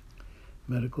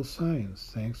 Medical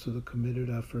science, thanks to the committed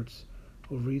efforts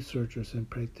of researchers and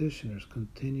practitioners,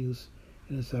 continues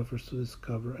in its efforts to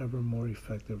discover ever more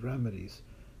effective remedies.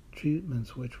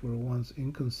 Treatments which were once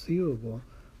inconceivable,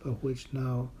 but which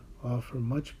now offer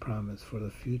much promise for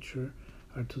the future,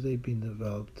 are today being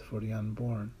developed for the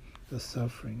unborn, the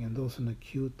suffering, and those in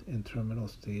acute and terminal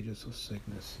stages of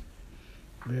sickness.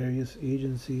 Various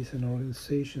agencies and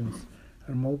organizations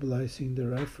are mobilizing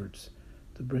their efforts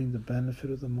to bring the benefit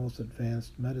of the most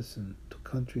advanced medicine to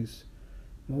countries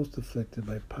most afflicted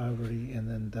by poverty and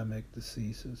endemic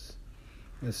diseases.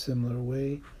 In a similar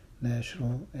way,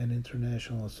 national and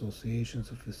international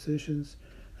associations of physicians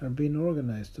are being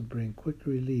organized to bring quick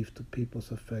relief to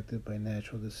peoples affected by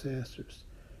natural disasters,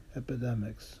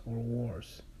 epidemics, or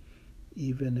wars.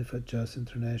 Even if a just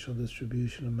international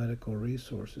distribution of medical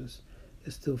resources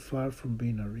is still far from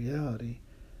being a reality,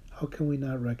 how can we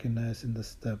not recognize in the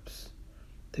steps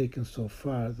taken so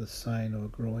far the sign of a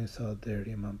growing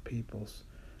solidarity among peoples,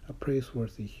 a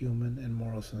praiseworthy human and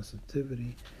moral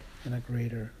sensitivity, and a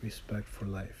greater respect for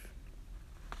life?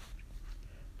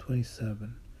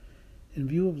 27. In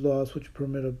view of laws which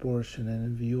permit abortion and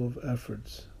in view of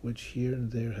efforts which here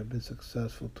and there have been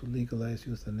successful to legalize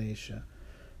euthanasia,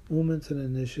 movements and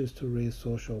initiatives to raise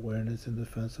social awareness in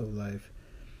defense of life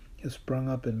have sprung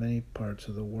up in many parts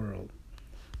of the world,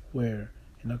 where,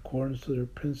 in accordance to their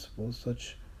principles,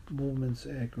 such movements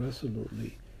act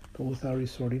resolutely, but without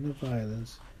resorting to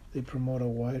violence. They promote a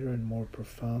wider and more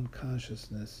profound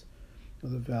consciousness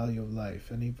of the value of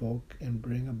life and evoke and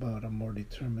bring about a more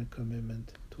determined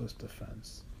commitment to its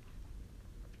defense.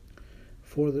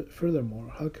 Furthermore,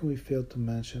 how can we fail to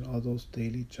mention all those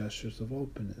daily gestures of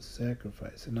openness,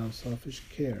 sacrifice, and unselfish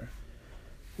care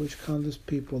which countless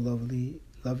people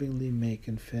lovingly make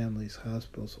in families,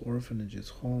 hospitals, orphanages,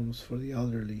 homes for the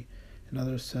elderly, and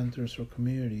other centers or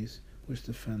communities which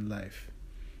defend life,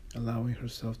 allowing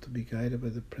herself to be guided by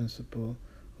the principle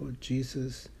of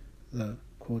Jesus, the,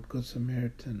 quote, Good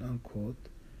Samaritan, unquote,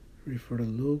 refer to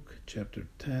Luke chapter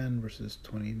 10, verses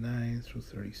 29 through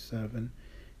 37,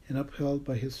 and upheld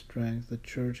by his strength, the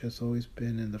Church has always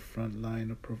been in the front line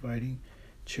of providing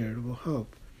charitable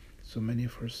help. So many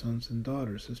of her sons and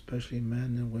daughters, especially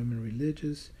men and women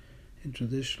religious in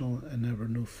traditional and ever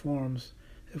new forms,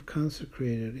 have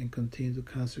consecrated and continue to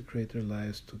consecrate their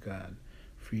lives to God,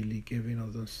 freely giving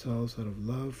of themselves out of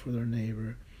love for their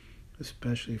neighbor,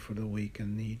 especially for the weak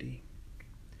and needy.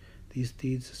 These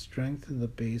deeds strengthen the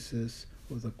basis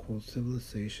of the, quote,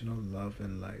 civilization of love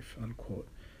and life, unquote,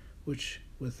 which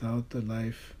without the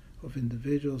life of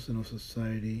individuals and of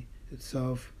society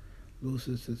itself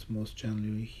loses its most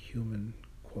genuinely human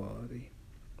quality.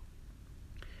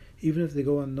 Even if they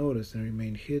go unnoticed and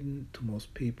remain hidden to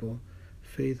most people,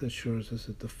 faith assures us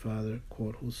that the Father,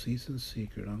 quote, who sees in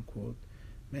secret, unquote,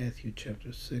 Matthew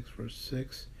chapter 6, verse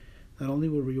 6, not only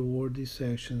will reward these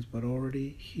actions, but already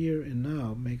here and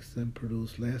now makes them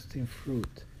produce lasting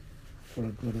fruit for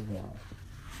the good of all.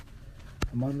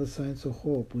 Among the signs of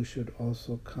hope, we should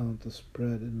also count the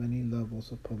spread in many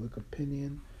levels of public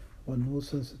opinion of a new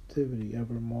sensitivity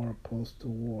ever more opposed to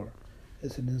war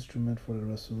as an instrument for the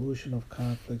resolution of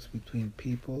conflicts between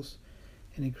peoples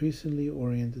and increasingly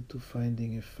oriented to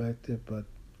finding effective but,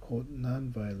 quote,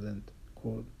 nonviolent,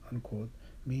 quote, unquote,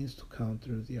 means to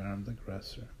counter the armed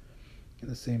aggressor. In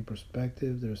the same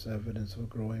perspective, there is evidence of a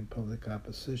growing public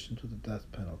opposition to the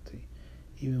death penalty,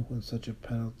 even when such a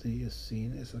penalty is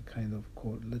seen as a kind of,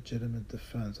 quote, legitimate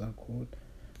defense, unquote,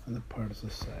 on the part of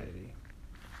society.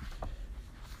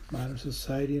 Modern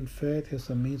society, in fact, has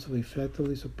a means of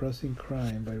effectively suppressing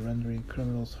crime by rendering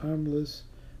criminals harmless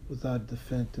without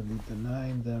definitively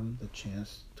denying them the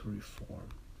chance to reform.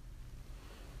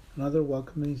 Another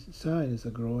welcoming sign is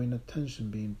a growing attention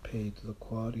being paid to the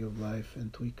quality of life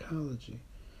and to ecology,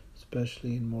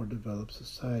 especially in more developed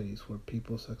societies where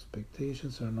people's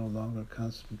expectations are no longer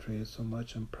concentrated so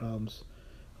much on problems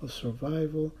of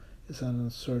survival as on a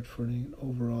search for an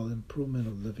overall improvement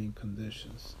of living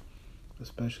conditions.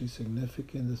 Especially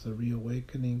significant is the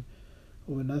reawakening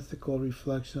of an ethical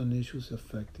reflection on issues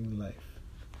affecting life.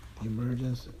 The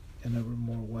emergence and ever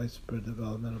more widespread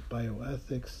development of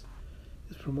bioethics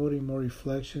is promoting more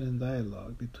reflection and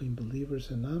dialogue between believers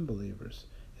and non-believers,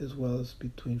 as well as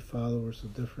between followers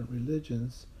of different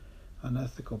religions on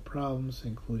ethical problems,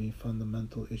 including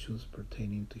fundamental issues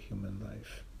pertaining to human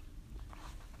life.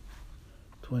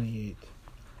 28.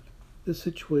 This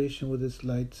situation with its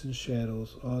lights and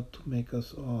shadows ought to make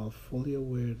us all fully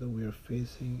aware that we are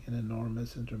facing an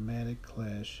enormous and dramatic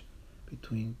clash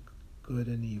between good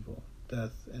and evil,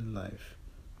 death and life,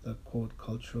 the, quote,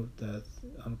 culture of death,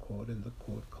 unquote, and the,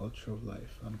 quote, culture of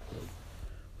life, unquote.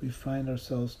 We find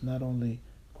ourselves not only,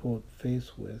 quote,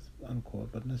 faced with,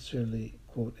 unquote, but necessarily,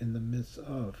 quote, in the midst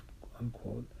of,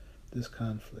 unquote, this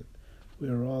conflict. We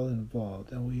are all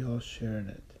involved and we all share in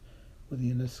it, with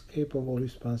the inescapable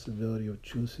responsibility of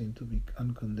choosing to be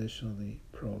unconditionally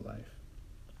pro-life.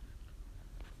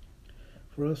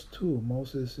 For us too,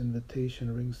 Moses'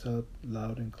 invitation rings out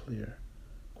loud and clear.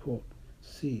 Quote,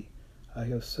 See, I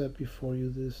have set before you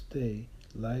this day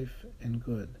life and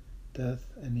good, death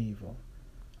and evil.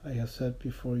 I have set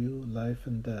before you life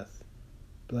and death,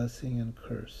 blessing and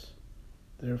curse.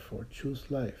 Therefore choose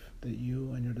life, that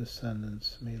you and your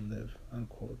descendants may live,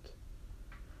 unquote.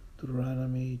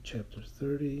 Deuteronomy chapter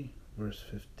 30, verse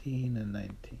 15 and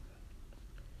 19.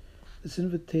 This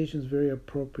invitation is very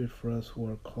appropriate for us who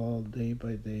are called day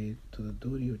by day to the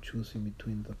duty of choosing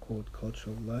between the, quote,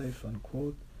 culture of life,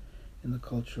 unquote, and the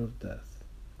culture of death.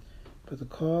 But the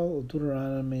call of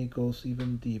Deuteronomy goes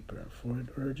even deeper, for it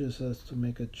urges us to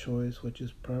make a choice which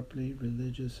is properly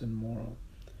religious and moral.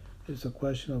 It is a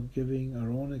question of giving our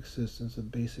own existence a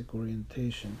basic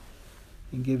orientation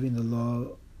in giving the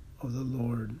law of the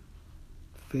Lord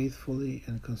faithfully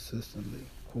and consistently.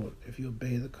 Quote, If you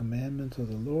obey the commandments of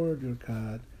the Lord your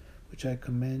God, which I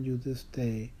command you this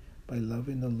day, by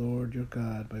loving the Lord your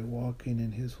God, by walking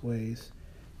in his ways,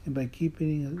 and by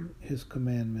keeping his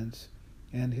commandments,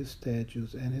 and his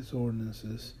statutes, and his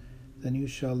ordinances, then you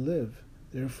shall live.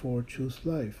 Therefore choose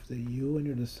life, that you and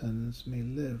your descendants may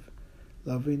live,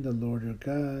 loving the Lord your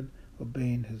God,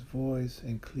 obeying his voice,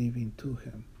 and cleaving to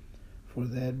him. for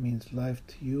that means life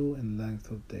to you and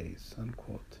length of days,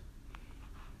 unquote.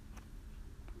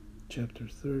 Chapter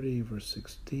 30, verse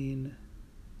 16,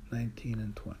 19,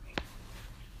 and 20.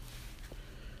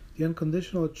 The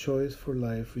unconditional choice for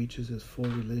life reaches its full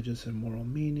religious and moral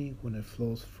meaning when it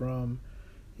flows from,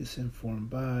 is informed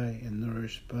by, and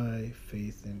nourished by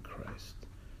faith in Christ.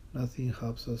 Nothing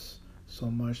helps us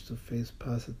so much to face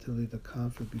positively the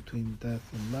conflict between death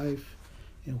and life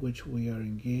in which we are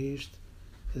engaged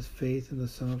as faith in the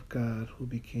Son of God, who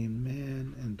became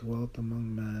man and dwelt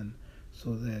among men,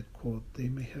 so that, quote, they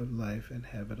may have life and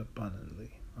have it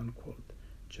abundantly, unquote.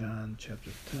 John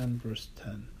chapter 10, verse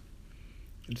 10.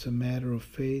 It's a matter of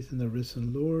faith in the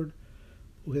risen Lord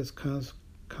who has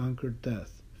conquered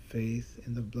death, faith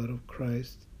in the blood of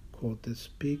Christ, quote, that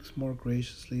speaks more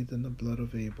graciously than the blood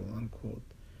of Abel, unquote.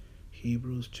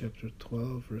 Hebrews chapter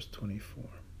 12, verse 24.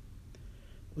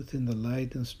 Within the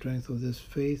light and strength of this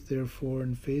faith, therefore,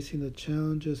 in facing the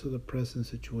challenges of the present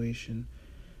situation,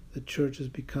 the Church is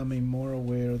becoming more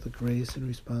aware of the grace and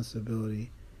responsibility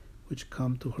which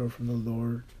come to her from the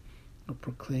Lord of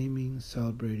proclaiming,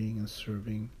 celebrating, and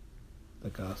serving the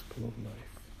gospel of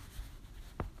life.